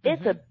business.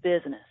 It's a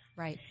business.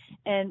 Right.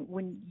 And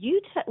when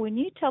you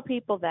tell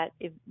people that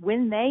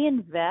when they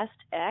invest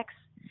X,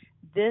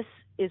 this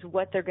is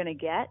what they're going to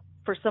get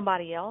for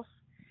somebody else,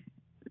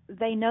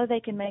 they know they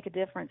can make a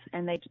difference,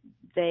 and they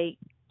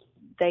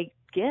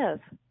give.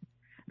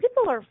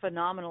 People are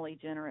phenomenally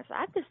generous.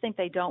 I just think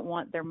they don't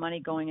want their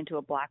money going into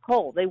a black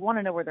hole. They want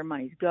to know where their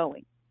money's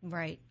going.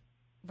 Right.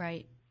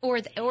 Or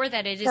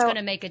that it is going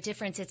to make a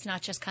difference. It's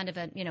not just kind of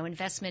a,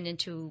 investment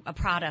into a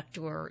product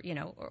or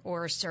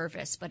a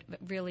service, but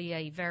really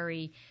a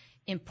very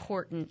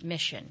important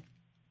mission.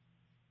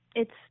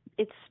 It's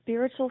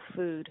spiritual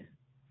food.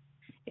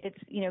 It's,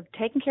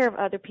 taking care of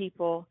other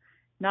people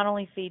not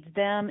only feeds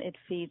them, it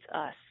feeds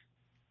us.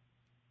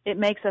 It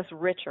makes us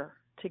richer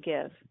to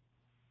give.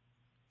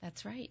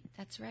 That's right.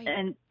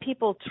 And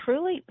people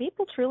truly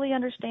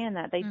understand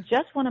that. They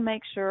just want to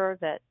make sure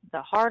that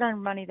the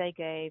hard-earned money they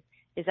gave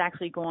is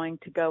actually going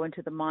to go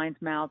into the minds,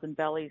 mouths, and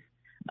bellies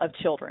of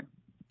children.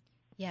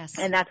 Yes.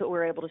 And that's what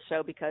we're able to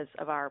show because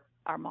of our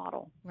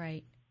model.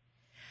 Right.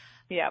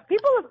 Yeah.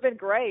 People have been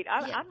great.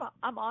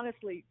 I'm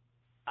honestly,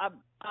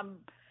 I'm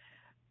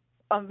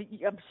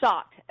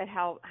shocked at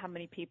how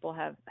many people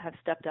have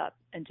stepped up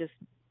and just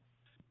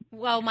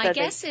Well, my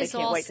guess they is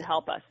can't also, wait to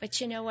help us. But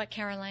you know what,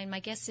 Caroline?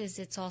 My guess is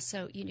it's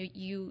also,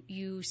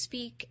 you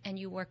speak and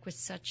you work with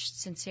such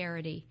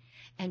sincerity,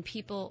 and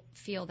people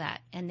feel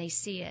that and they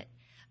see it.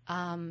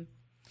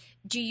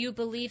 Do you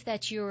believe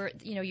that your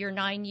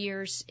 9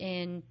 years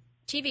in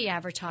TV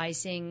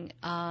advertising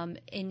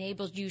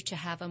enabled you to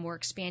have a more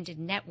expanded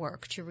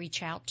network to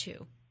reach out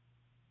to?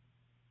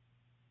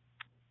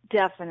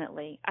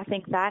 Definitely. I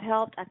think that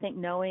helped. I think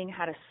knowing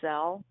how to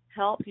sell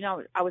helped.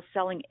 I was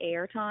selling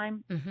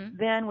airtime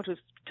then, which was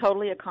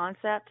totally a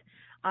concept.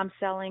 I'm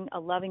selling a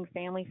loving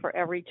family for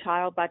every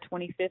child by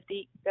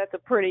 2050.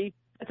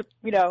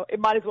 It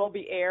might as well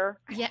be air.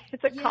 Yeah.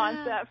 It's a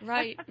concept.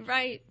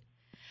 Right.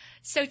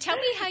 So tell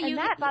me how you... And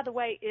that, by the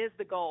way, is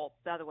the goal.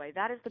 By the way,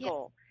 that is the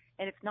goal.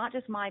 And it's not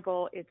just my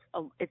goal. It's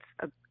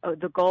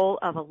the goal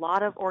of a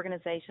lot of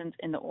organizations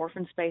in the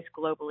orphan space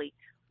globally.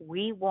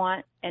 We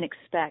want and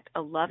expect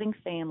a loving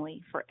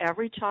family for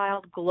every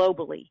child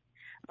globally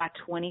by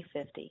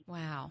 2050.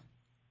 Wow.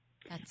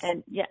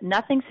 And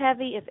nothing's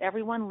heavy if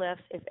everyone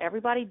lifts, if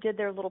everybody did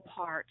their little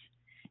part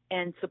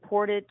and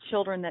supported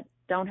children that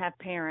don't have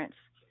parents,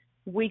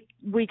 we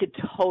could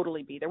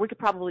totally be there. We could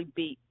probably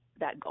beat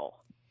that goal.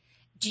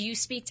 Do you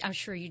speak, I'm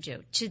sure you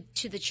do,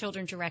 to the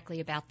children directly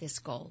about this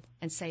goal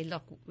and say,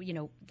 look,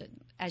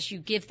 as you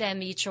give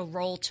them each a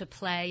role to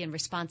play and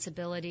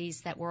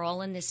responsibilities, that we're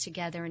all in this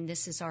together and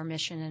this is our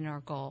mission and our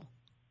goal?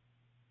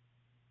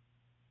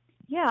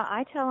 Yeah,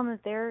 I tell them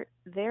that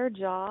their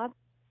job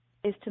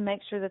is to make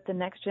sure that the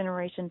next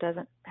generation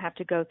doesn't have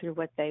to go through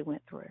what they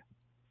went through.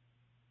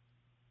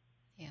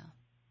 Yeah.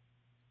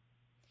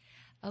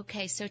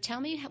 Okay, so tell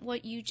me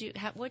what you do.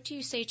 What do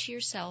you say to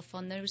yourself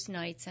on those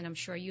nights, and I'm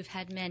sure you've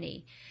had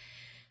many,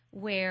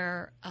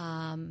 where,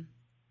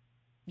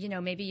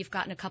 maybe you've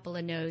gotten a couple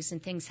of no's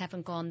and things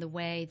haven't gone the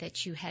way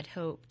that you had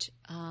hoped,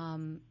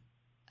 and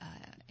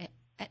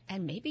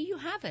maybe you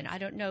haven't. I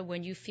don't know,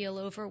 when you feel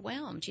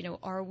overwhelmed.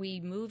 Are we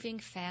moving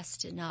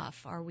fast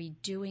enough? Are we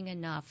doing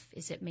enough?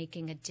 Is it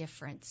making a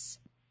difference?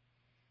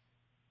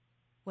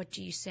 What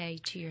do you say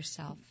to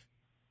yourself?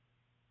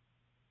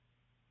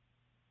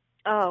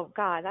 Oh,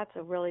 God, that's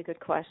a really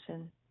good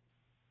question.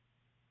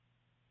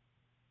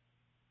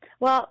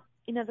 Well,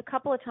 the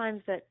couple of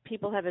times that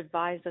people have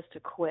advised us to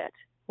quit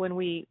when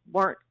we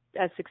weren't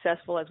as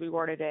successful as we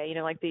were today,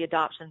 like the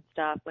adoption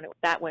stuff, when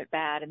that went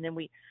bad, and then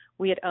we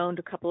had owned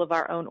a couple of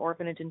our own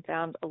orphanage and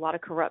found a lot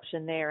of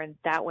corruption there, and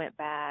that went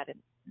bad. And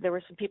there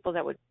were some people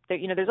that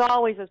there's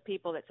always those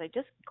people that say,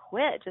 just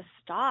quit, just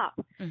stop.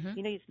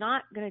 Mm-hmm. It's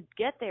not going to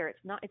get there.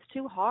 It's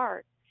too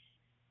hard.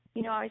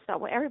 I always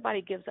thought, well,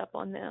 everybody gives up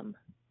on them.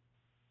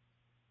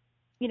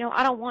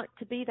 I don't want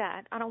to be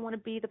that. I don't want to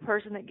be the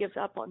person that gives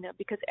up on them,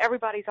 because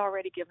everybody's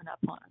already given up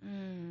on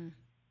them.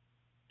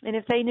 And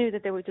if they knew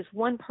that there was just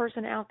one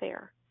person out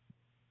there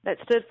that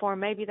stood for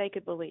them, maybe they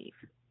could believe.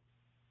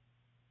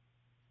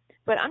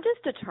 But I'm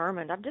just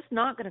determined. I'm just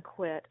not going to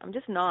quit. I'm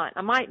just not.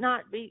 I might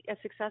not be as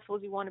successful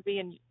as you want to be,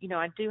 and,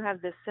 I do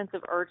have this sense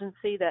of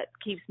urgency that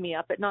keeps me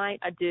up at night.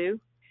 I do.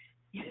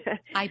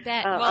 I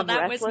bet. Well,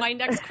 that was my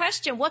next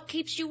question. What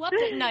keeps you up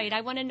at night?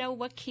 I want to know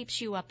what keeps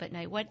you up at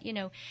night.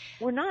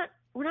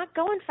 We're not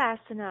going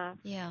fast enough.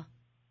 Yeah.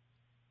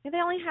 They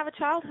only have a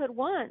childhood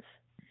once.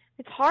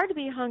 It's hard to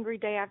be hungry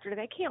day after day.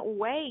 They can't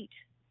wait.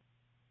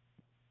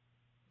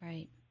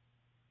 Right.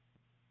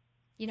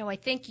 I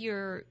think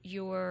your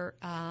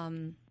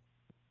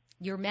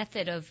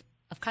method of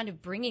kind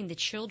of bringing the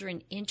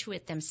children into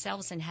it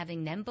themselves and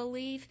having them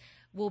believe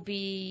will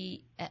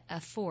be a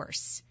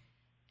force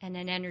and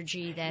an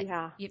energy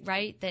that,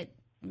 right, that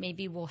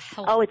maybe will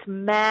help. Oh, it's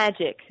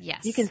magic.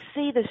 Yes. You can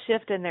see the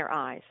shift in their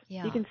eyes.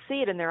 Yeah. You can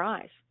see it in their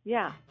eyes.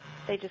 Yeah.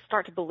 They just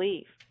start to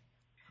believe.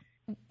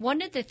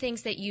 One of the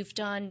things that you've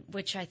done,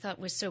 which I thought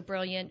was so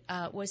brilliant,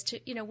 was to,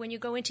 when you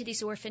go into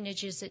these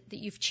orphanages, that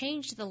you've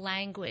changed the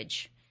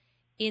language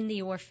in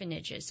the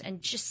orphanages.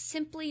 And just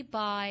simply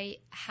by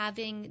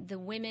having the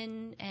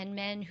women and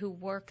men who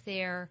work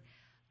there,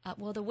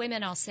 the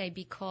women, I'll say,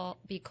 be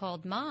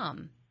called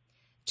mom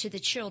to the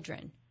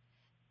children.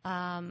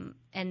 And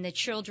the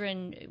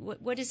children,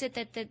 what is it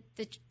that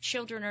the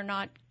children are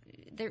not,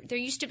 there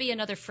used to be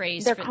another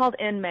phrase. They're called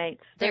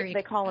inmates.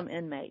 They call them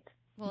inmates.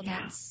 Well,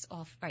 that's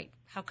off, right.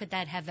 How could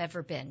that have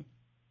ever been?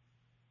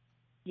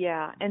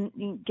 Yeah,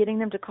 and getting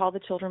them to call the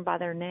children by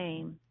their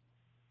name.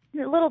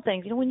 Little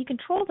things. When you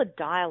control the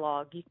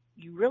dialogue,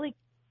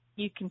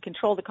 you can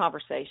control the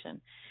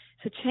conversation.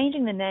 So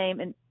changing the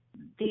name, and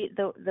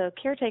the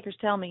caretakers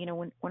tell me,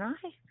 when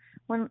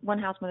one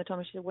house mother told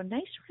me, she said, when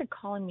they started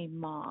calling me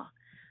Ma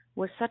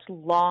with such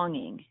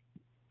longing,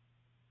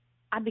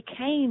 I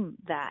became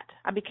that.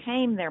 I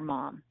became their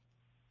mom.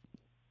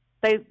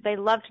 They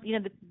loved,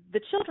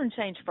 the children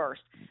change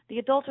first. The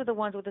adults are the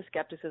ones with the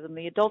skepticism.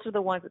 The adults are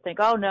the ones that think,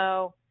 oh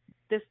no,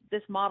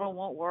 this model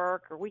won't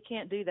work, or we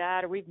can't do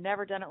that, or we've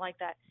never done it like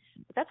that.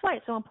 But that's why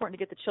it's so important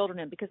to get the children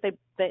in, because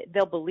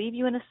they'll believe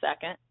you in a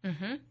second,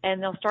 mm-hmm.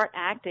 and they'll start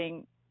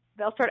acting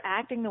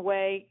the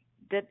way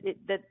that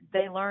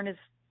they learn is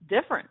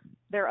different.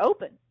 They're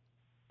open.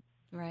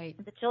 Right.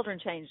 The children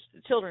change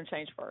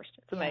first.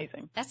 It's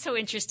amazing. That's so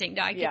interesting.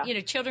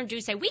 No, children do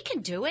say, we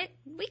can do it.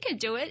 We can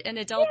do it. And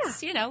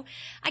adults,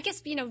 I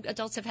guess,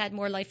 adults have had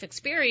more life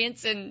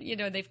experience and,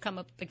 they've come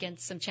up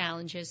against some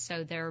challenges,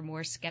 so they're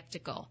more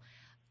skeptical.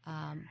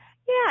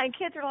 Yeah, and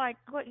kids are like,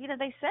 well,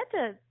 they said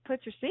to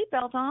put your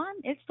seatbelt on.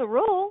 It's the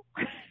rule.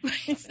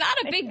 It's not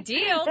a big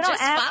deal. They don't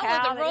Just ask follow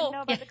how. the rule. They didn't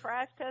know about the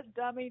crash test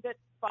dummy that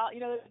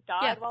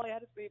died while he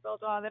had his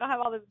seatbelt on. They don't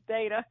have all this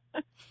data.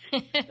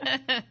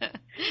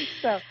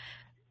 So,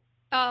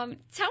 tell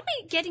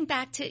me, getting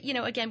back to,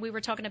 again, we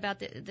were talking about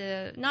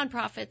the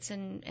nonprofits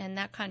and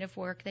that kind of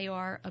work. They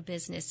are a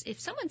business. If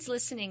someone's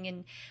listening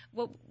and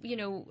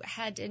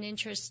had an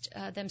interest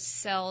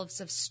themselves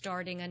of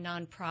starting a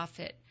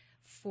nonprofit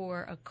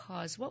for a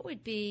cause, what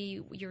would be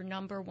your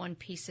number one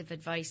piece of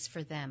advice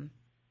for them?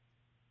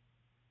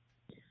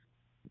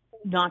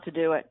 Not to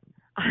do it.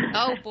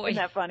 Oh, boy.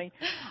 Isn't that funny?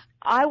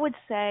 I would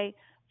say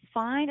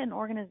find an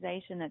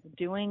organization that's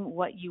doing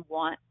what you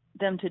want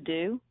them to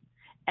do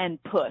and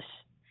push.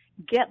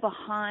 Get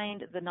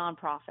behind the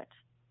nonprofit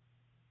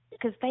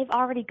because they've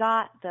already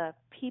got the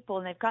people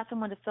and they've got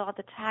someone to fill out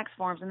the tax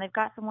forms and they've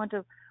got someone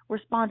to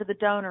respond to the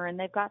donor and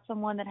they've got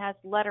someone that has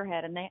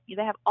letterhead and they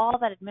have all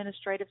that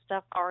administrative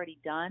stuff already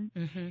done.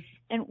 Mm-hmm.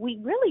 And we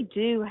really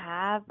do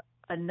have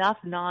enough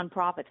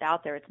nonprofits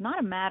out there. It's not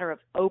a matter of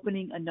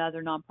opening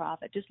another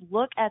nonprofit. Just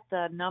look at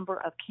the number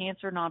of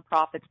cancer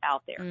nonprofits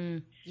out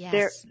there.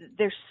 Yes.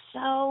 There's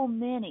so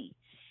many.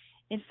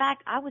 In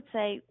fact, I would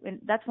say, and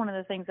that's one of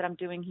the things that I'm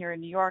doing here in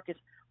New York, is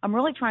I'm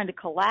really trying to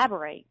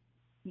collaborate,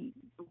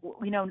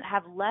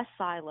 have less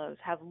silos,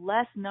 have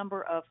less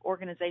number of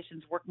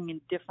organizations working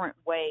in different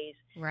ways.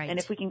 Right. And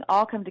if we can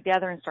all come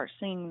together and start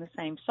singing the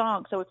same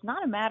song. So it's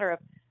not a matter of,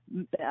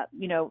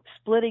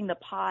 splitting the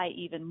pie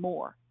even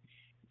more.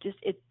 Just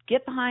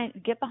get behind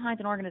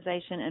an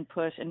organization and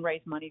push and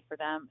raise money for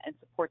them and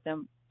support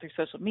them through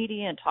social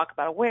media and talk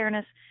about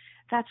awareness.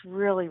 That's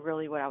really,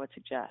 really what I would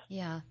suggest.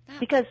 Yeah.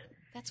 Because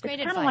that's great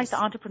it's advice. kind of like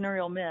the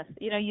entrepreneurial myth.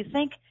 You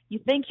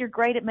think you're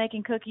great at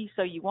making cookies,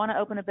 so you want to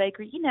open a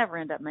bakery. You never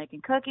end up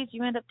making cookies.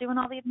 You end up doing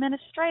all the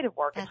administrative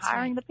work and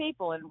hiring the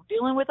people and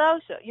dealing with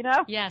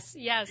OSHA, Yes.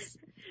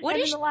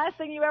 And the last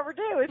thing you ever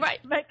do is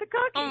make the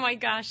cookies. Oh my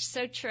gosh,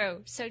 so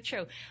true.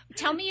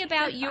 Tell me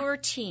about your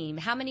team.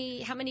 How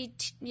many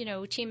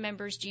team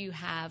members do you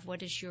have?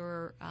 What does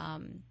your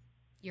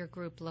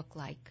group look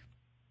like?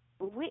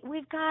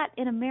 We've got,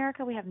 in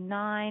America, we have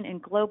 9,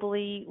 and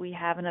globally we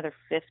have another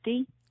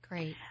 50.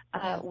 Great.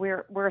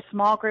 We're a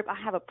small group. I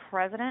have a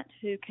president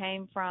who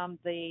came from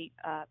the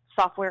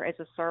software as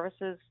a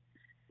services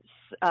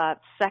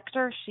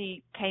sector.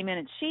 She came in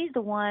and she's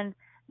the one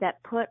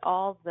that put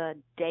all the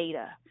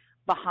data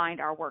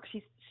behind our work.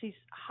 She's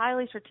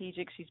highly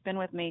strategic. She's been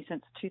with me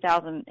since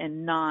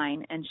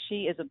 2009, and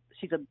she's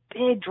a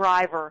big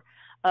driver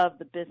of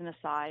the business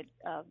side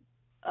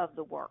of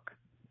the work.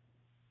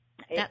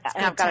 That's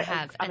good to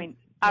have.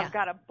 I've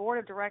got a board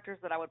of directors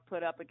that I would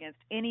put up against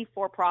any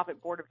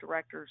for-profit board of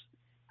directors.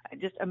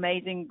 Just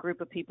amazing group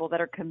of people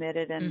that are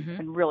committed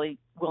and really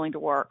willing to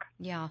work.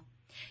 Yeah.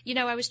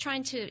 I was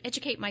trying to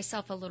educate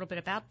myself a little bit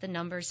about the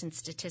numbers and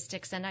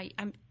statistics, and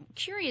I'm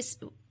curious,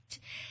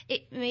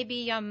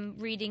 maybe I'm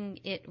reading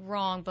it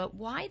wrong, but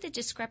why the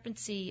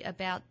discrepancy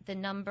about the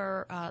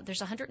number? There's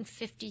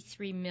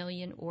 153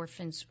 million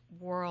orphans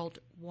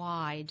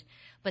worldwide,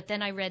 but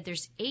then I read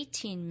there's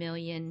 18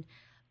 million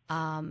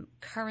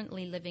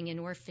currently living in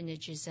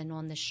orphanages and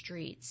on the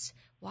streets.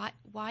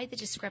 Why the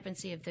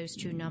discrepancy of those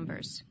two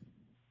numbers?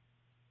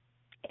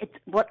 It's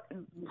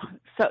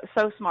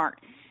so smart.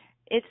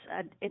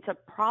 It's a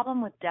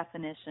problem with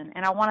definition,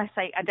 and I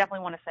definitely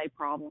want to say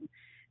problem.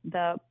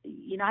 The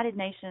United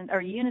Nations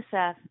or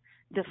UNICEF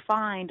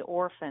defined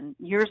orphan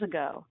years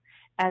ago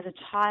as a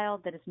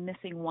child that is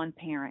missing one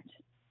parent.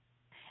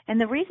 And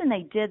the reason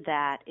they did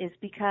that is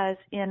because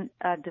in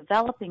a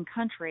developing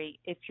country,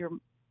 if your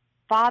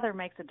father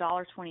makes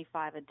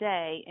 $1.25 a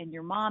day and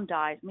your mom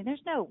dies,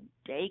 there's no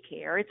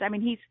daycare.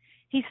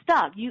 He's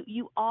stuck.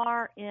 You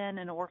are in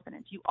an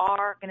orphanage. You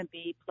are going to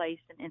be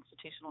placed in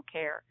institutional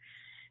care.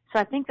 So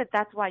I think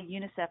that's why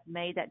UNICEF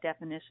made that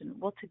definition.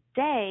 Well,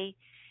 today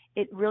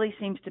it really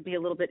seems to be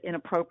a little bit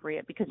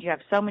inappropriate because you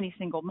have so many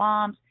single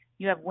moms.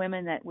 You have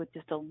women that with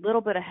just a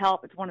little bit of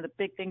help, it's one of the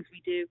big things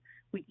we do.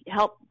 We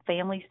help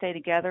families stay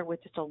together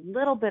with just a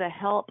little bit of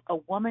help. A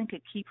woman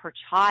could keep her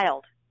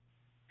child.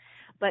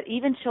 But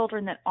even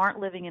children that aren't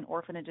living in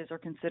orphanages are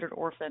considered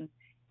orphan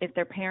if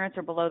their parents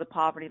are below the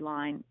poverty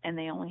line and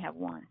they only have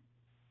one.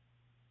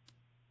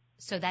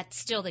 So that's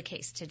still the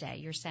case today,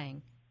 you're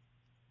saying?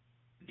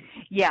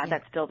 Yeah,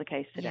 that's still the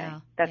case today.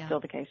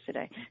 Still the case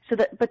today.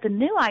 But the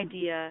new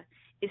idea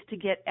is to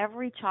get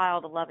every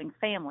child a loving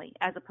family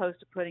as opposed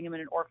to putting them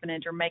in an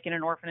orphanage or making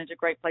an orphanage a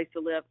great place to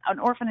live. An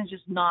orphanage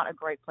is not a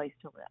great place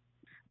to live.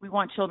 We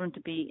want children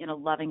to be in a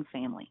loving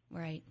family.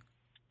 Right.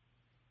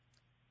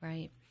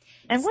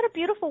 And what a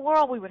beautiful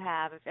world we would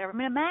have if ever.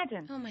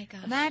 Imagine. Oh my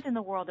gosh. Imagine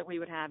the world that we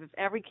would have if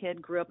every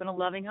kid grew up in a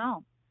loving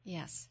home.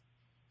 Yes.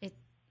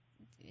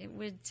 it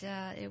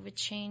would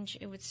change.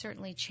 It would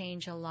certainly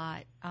change a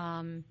lot.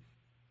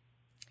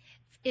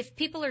 If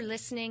people are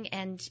listening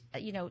and,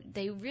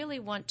 they really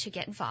want to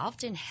get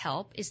involved and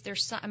help, is there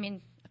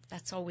some,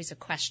 that's always a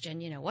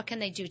question, what can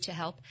they do to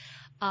help?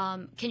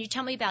 Can you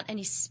tell me about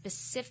any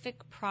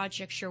specific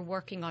projects you're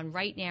working on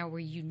right now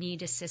where you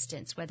need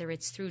assistance, whether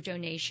it's through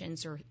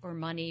donations or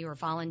money or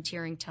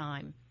volunteering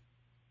time?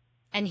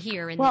 And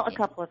here in a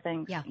couple of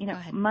things. Yeah, go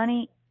ahead.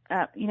 Money,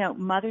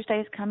 Mother's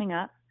Day is coming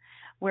up.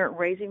 We're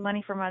raising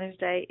money for Mother's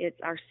Day. It's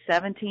our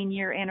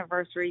 17-year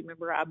anniversary.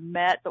 Remember, I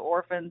met the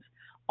orphans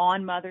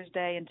on Mother's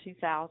Day in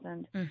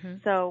 2000. Mm-hmm.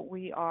 So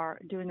we are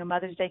doing a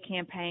Mother's Day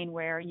campaign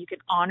where you can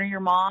honor your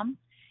mom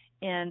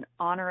in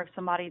honor of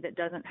somebody that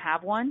doesn't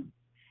have one.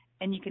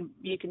 And you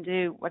can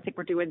do, I think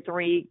we're doing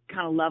 3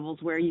 kind of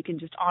levels where you can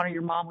just honor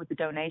your mom with a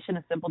donation,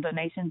 a simple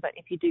donation. But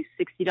if you do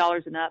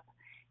 $60 and up,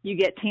 you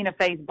get Tina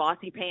Fey's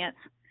Bossy Pants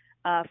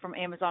from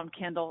Amazon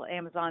Kindle.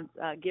 Amazon's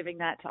giving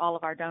that to all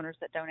of our donors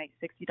that donate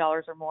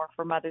 $60 or more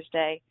for Mother's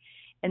Day.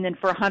 And then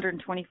for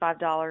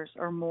 $125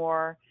 or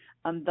more,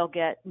 they'll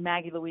get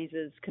Maggie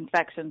Louise's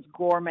Confections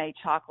gourmet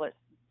chocolates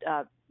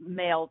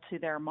mailed to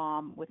their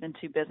mom within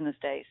 2 business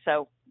days.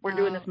 So we're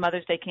doing this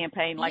Mother's Day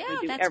campaign like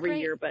we do every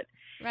year. But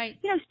right,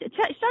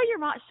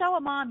 show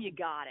a mom you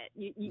got it.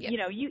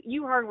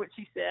 You heard what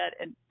she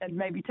said, and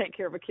maybe take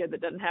care of a kid that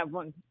doesn't have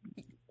one.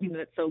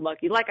 That's so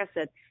lucky. Like I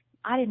said,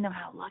 I didn't know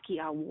how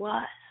lucky I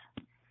was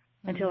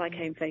until I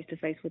came face to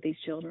face with these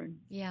children.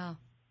 Yeah.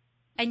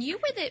 And you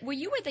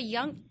were the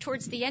young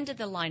towards the end of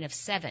the line of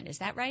 7, is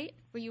that right?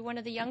 Were you one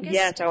of the youngest?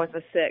 Yes, I was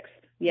the 6th.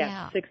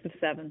 Yeah, 6th of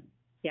 7.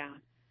 Yeah.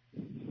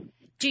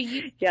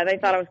 Yeah, they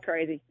thought I was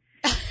crazy.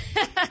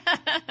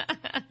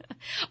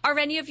 Are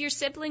any of your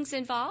siblings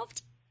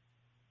involved?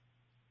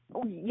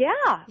 Oh,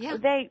 yeah.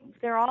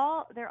 They're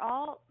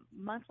all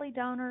monthly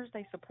donors.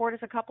 They support us.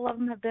 A couple of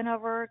them have been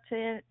over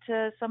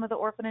to some of the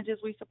orphanages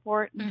we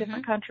support in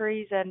different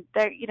countries, and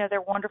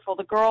they're wonderful.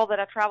 The girl that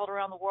I traveled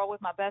around the world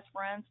with, my best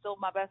friend, still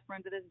my best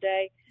friend to this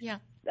day. Yeah.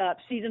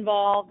 She's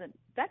involved, and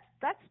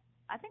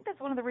I think that's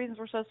one of the reasons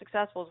we're so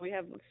successful is we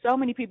have so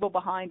many people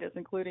behind us,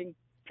 including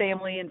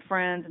family and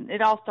friends, and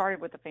it all started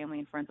with the family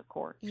and friends, of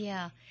course.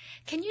 Yeah.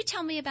 Can you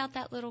tell me about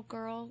that little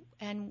girl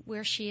and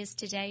where she is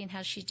today and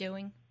how she's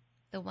doing,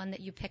 the one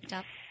that you picked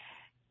up?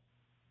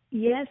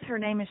 Yes, her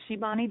name is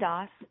Shibani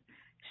Das.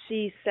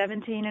 She's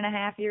 17 and a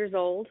half years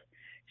old.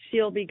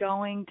 She'll be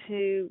going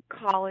to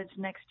college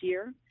next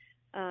year.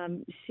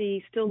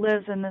 She still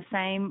lives in the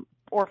same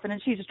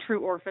orphanage. She's a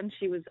true orphan.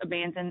 She was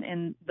abandoned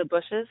in the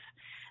bushes.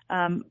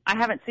 I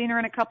haven't seen her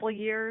in a couple of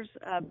years,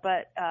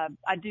 but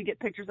I do get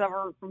pictures of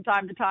her from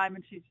time to time,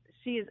 and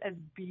she is as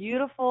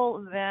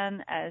beautiful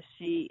then as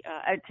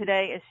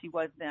today as she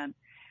was then.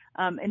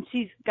 And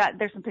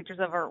there's some pictures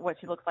of her, what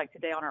she looks like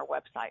today on our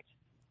website.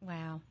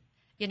 Wow.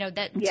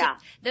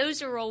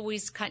 Those are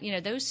always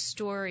those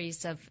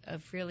stories of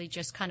really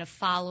just kind of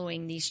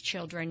following these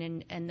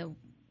children and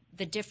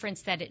the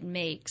difference that it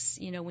makes,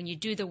 when you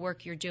do the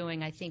work you're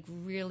doing, I think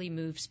really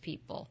moves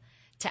people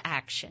to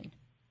action.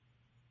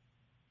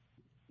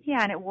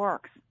 Yeah, and it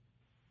works.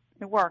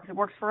 It works. It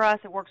works for us.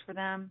 It works for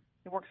them.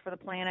 It works for the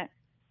planet.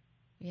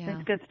 Yeah.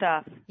 It's good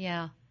stuff.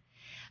 Yeah.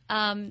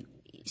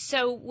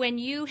 So when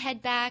you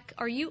head back,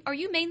 are you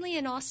mainly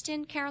in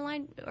Austin,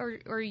 Caroline, or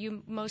are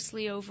you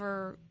mostly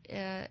over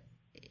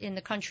in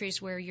the countries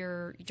where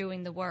you're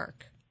doing the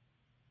work?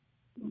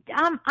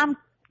 I'm kind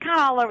of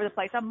all over the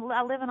place.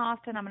 I live in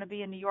Austin. I'm going to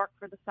be in New York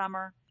for the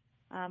summer.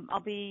 I'll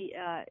be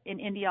in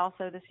India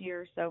also this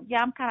year. So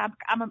yeah,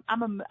 I'm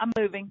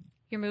moving.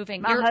 You're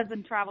moving. My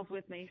husband travels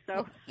with me,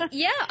 so.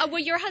 Yeah, well,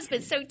 your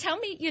husband. So tell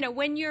me,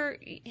 when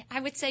I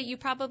would say you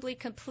probably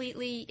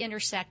completely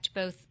intersect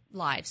both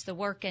lives, the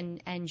work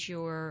and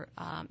your,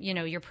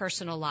 your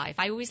personal life.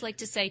 I always like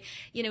to say,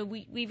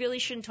 we really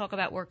shouldn't talk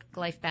about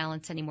work-life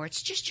balance anymore.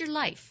 It's just your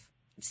life.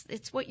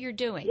 It's what you're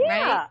doing,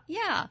 right?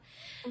 Yeah.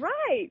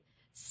 Right.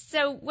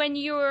 So when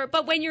you're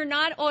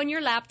not on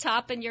your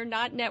laptop and you're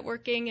not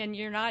networking and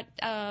you're not,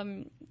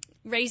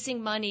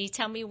 raising money,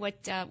 tell me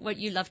what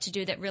you love to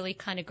do that really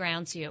kind of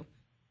grounds you.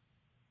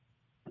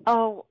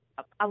 Oh,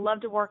 I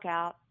love to work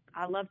out.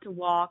 I love to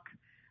walk.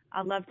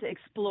 I love to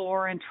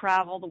explore and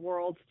travel the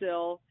world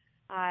still.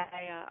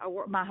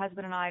 My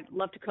husband and I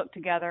love to cook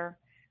together.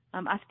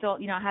 I still,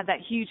 I have that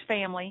huge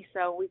family,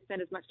 so we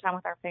spend as much time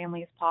with our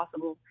family as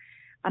possible.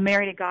 I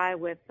married a guy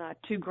with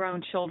 2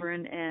 grown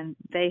children, and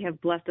they have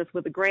blessed us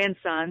with a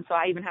grandson. So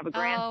I even have a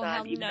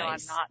grandson, even though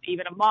I'm not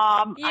even a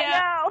mom. Yeah.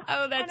 I know.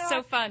 Oh, that's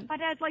so fun. My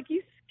dad's like,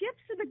 you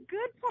skipped to the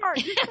good part.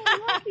 You're so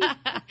lucky.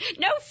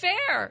 No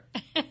fair.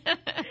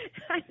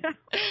 I know.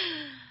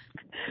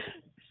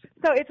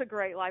 So it's a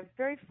great life.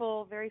 Very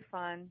full, very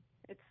fun.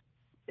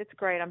 It's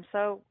great. I'm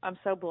so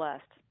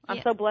blessed.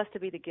 I'm so blessed to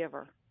be the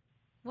giver.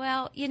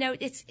 Well,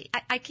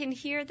 I can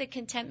hear the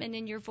contentment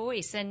in your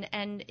voice,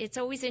 and it's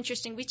always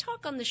interesting. We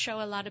talk on the show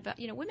a lot about,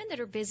 women that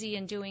are busy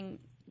and doing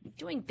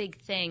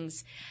big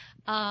things.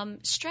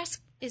 Stress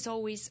is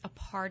always a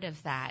part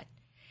of that.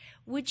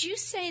 Would you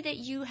say that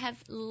you have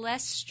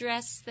less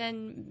stress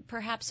than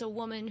perhaps a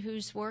woman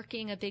who's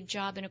working a big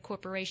job in a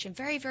corporation,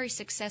 very, very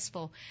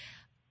successful,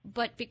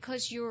 but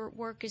because your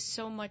work is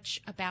so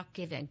much about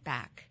giving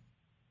back?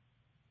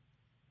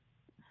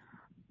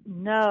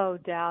 No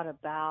doubt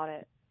about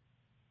it.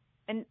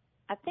 And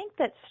I think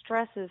that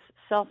stress is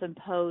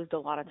self-imposed a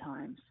lot of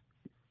times.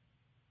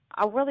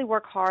 I really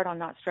work hard on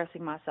not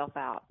stressing myself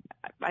out.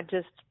 I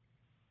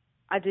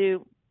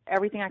do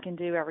everything I can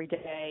do every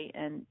day,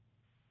 and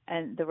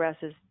the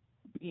rest is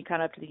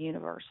kind of up to the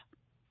universe.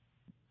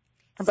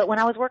 But when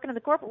I was working in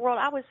the corporate world,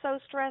 I was so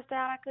stressed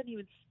out I couldn't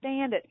even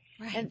stand it.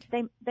 Right.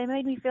 And they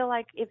made me feel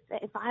like if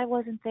I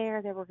wasn't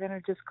there, they were going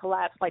to just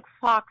collapse. Like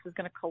Fox is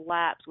going to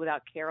collapse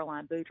without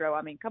Caroline Boudreaux.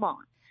 I mean, come on.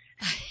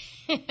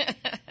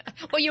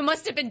 Well, you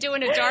must have been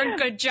doing a darn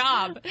good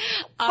job.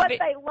 But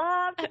they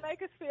love to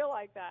make us feel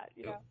like that.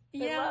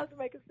 They love to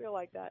make us feel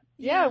like that.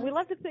 Yeah, we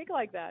love to think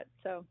like that.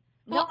 So,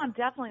 no, I'm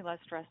definitely less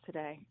stressed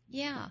today.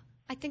 Yeah.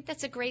 I think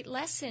that's a great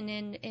lesson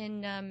in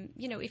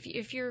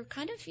if you're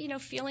kind of,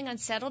 feeling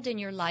unsettled in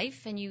your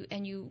life and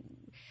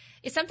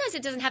sometimes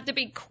it doesn't have to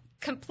be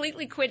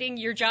completely quitting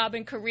your job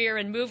and career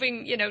and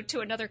moving,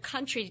 to another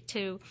country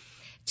to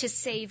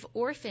save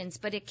orphans,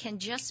 but it can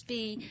just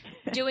be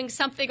doing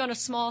something on a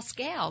small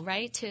scale,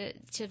 right?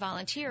 To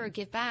volunteer or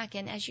give back.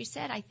 And as you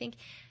said, I think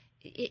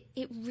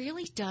it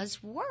really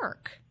does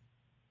work,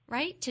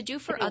 right? To do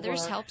for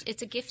others helps.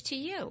 It's a gift to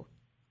you.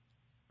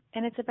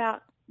 And it's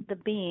about the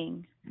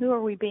being. Who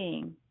are we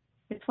being?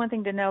 It's one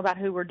thing to know about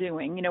who we're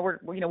doing,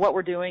 what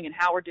we're doing and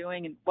how we're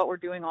doing and what we're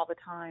doing all the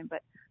time,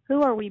 but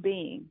who are we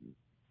being?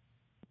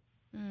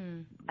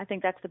 I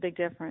think that's the big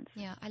difference.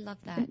 Yeah, I love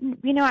that. And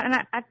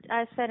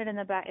I said it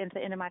at the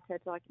end of my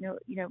TED Talk.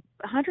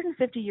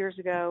 150 years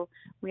ago,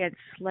 we had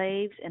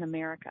slaves in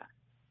America.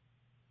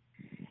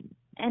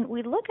 And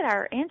we look at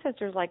our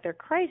ancestors like they're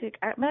crazy.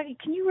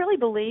 Can you really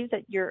believe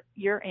that your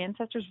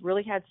ancestors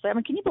really had slaves? I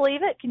mean, can you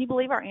believe it? Can you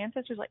believe our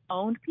ancestors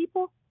owned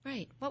people?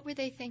 Right. What were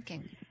they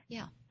thinking?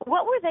 Yeah.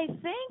 What were they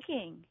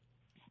thinking?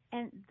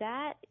 And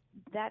that's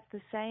the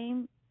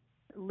same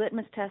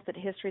litmus test that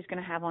history is going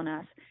to have on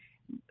us.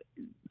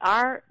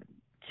 Our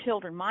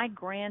children, my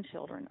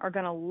grandchildren, are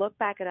going to look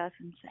back at us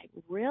and say,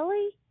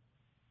 really?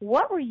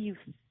 What were you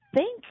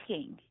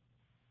thinking?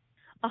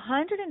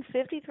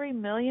 153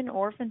 million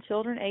orphan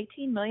children,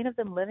 18 million of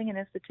them living in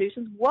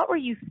institutions. What were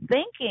you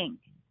thinking?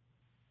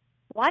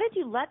 Why did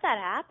you let that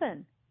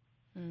happen?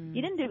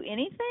 You didn't do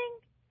anything?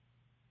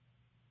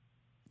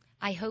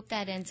 I hope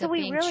that ends up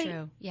being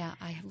true. Yeah,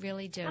 I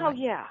really do. Oh,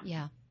 yeah.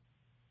 Yeah.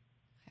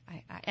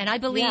 And I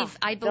believe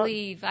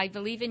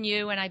in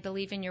you, and I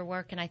believe in your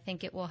work, and I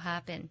think it will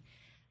happen.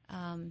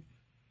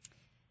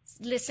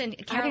 Listen,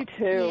 Carol, I do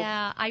too.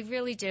 Yeah, I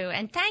really do.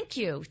 And thank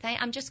you.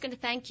 I'm just going to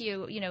thank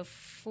you,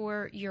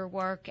 for your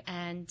work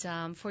and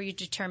for your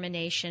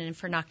determination and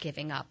for not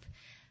giving up.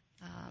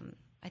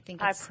 I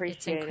think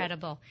it's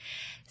incredible.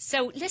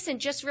 So listen,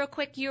 just real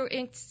quick,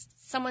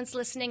 someone's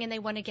listening and they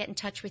want to get in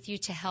touch with you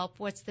to help.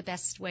 What's the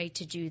best way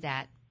to do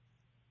that?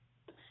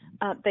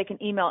 They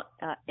can email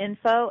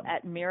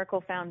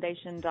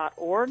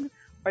info@miraclefoundation.org,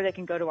 or they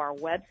can go to our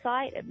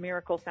website at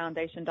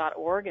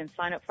miraclefoundation.org and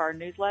sign up for our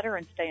newsletter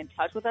and stay in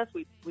touch with us.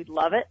 We'd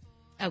love it.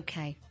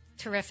 Okay.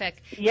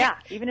 Terrific. Yeah,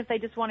 even if they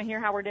just want to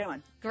hear how we're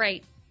doing.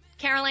 Great.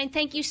 Caroline,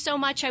 thank you so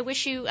much. I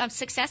wish you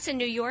success in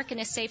New York and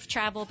a safe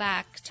travel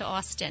back to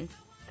Austin.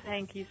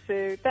 Thank you,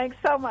 Sue. Thanks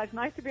so much.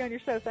 Nice to be on your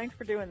show. Thanks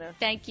for doing this.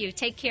 Thank you.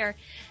 Take care.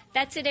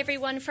 That's it,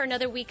 everyone, for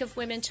another week of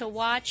Women to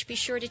Watch. Be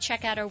sure to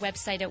check out our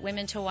website at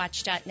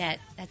womentowatch.net.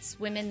 That's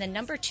women, the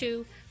number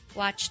 2,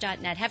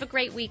 watch.net. Have a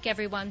great week,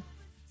 everyone.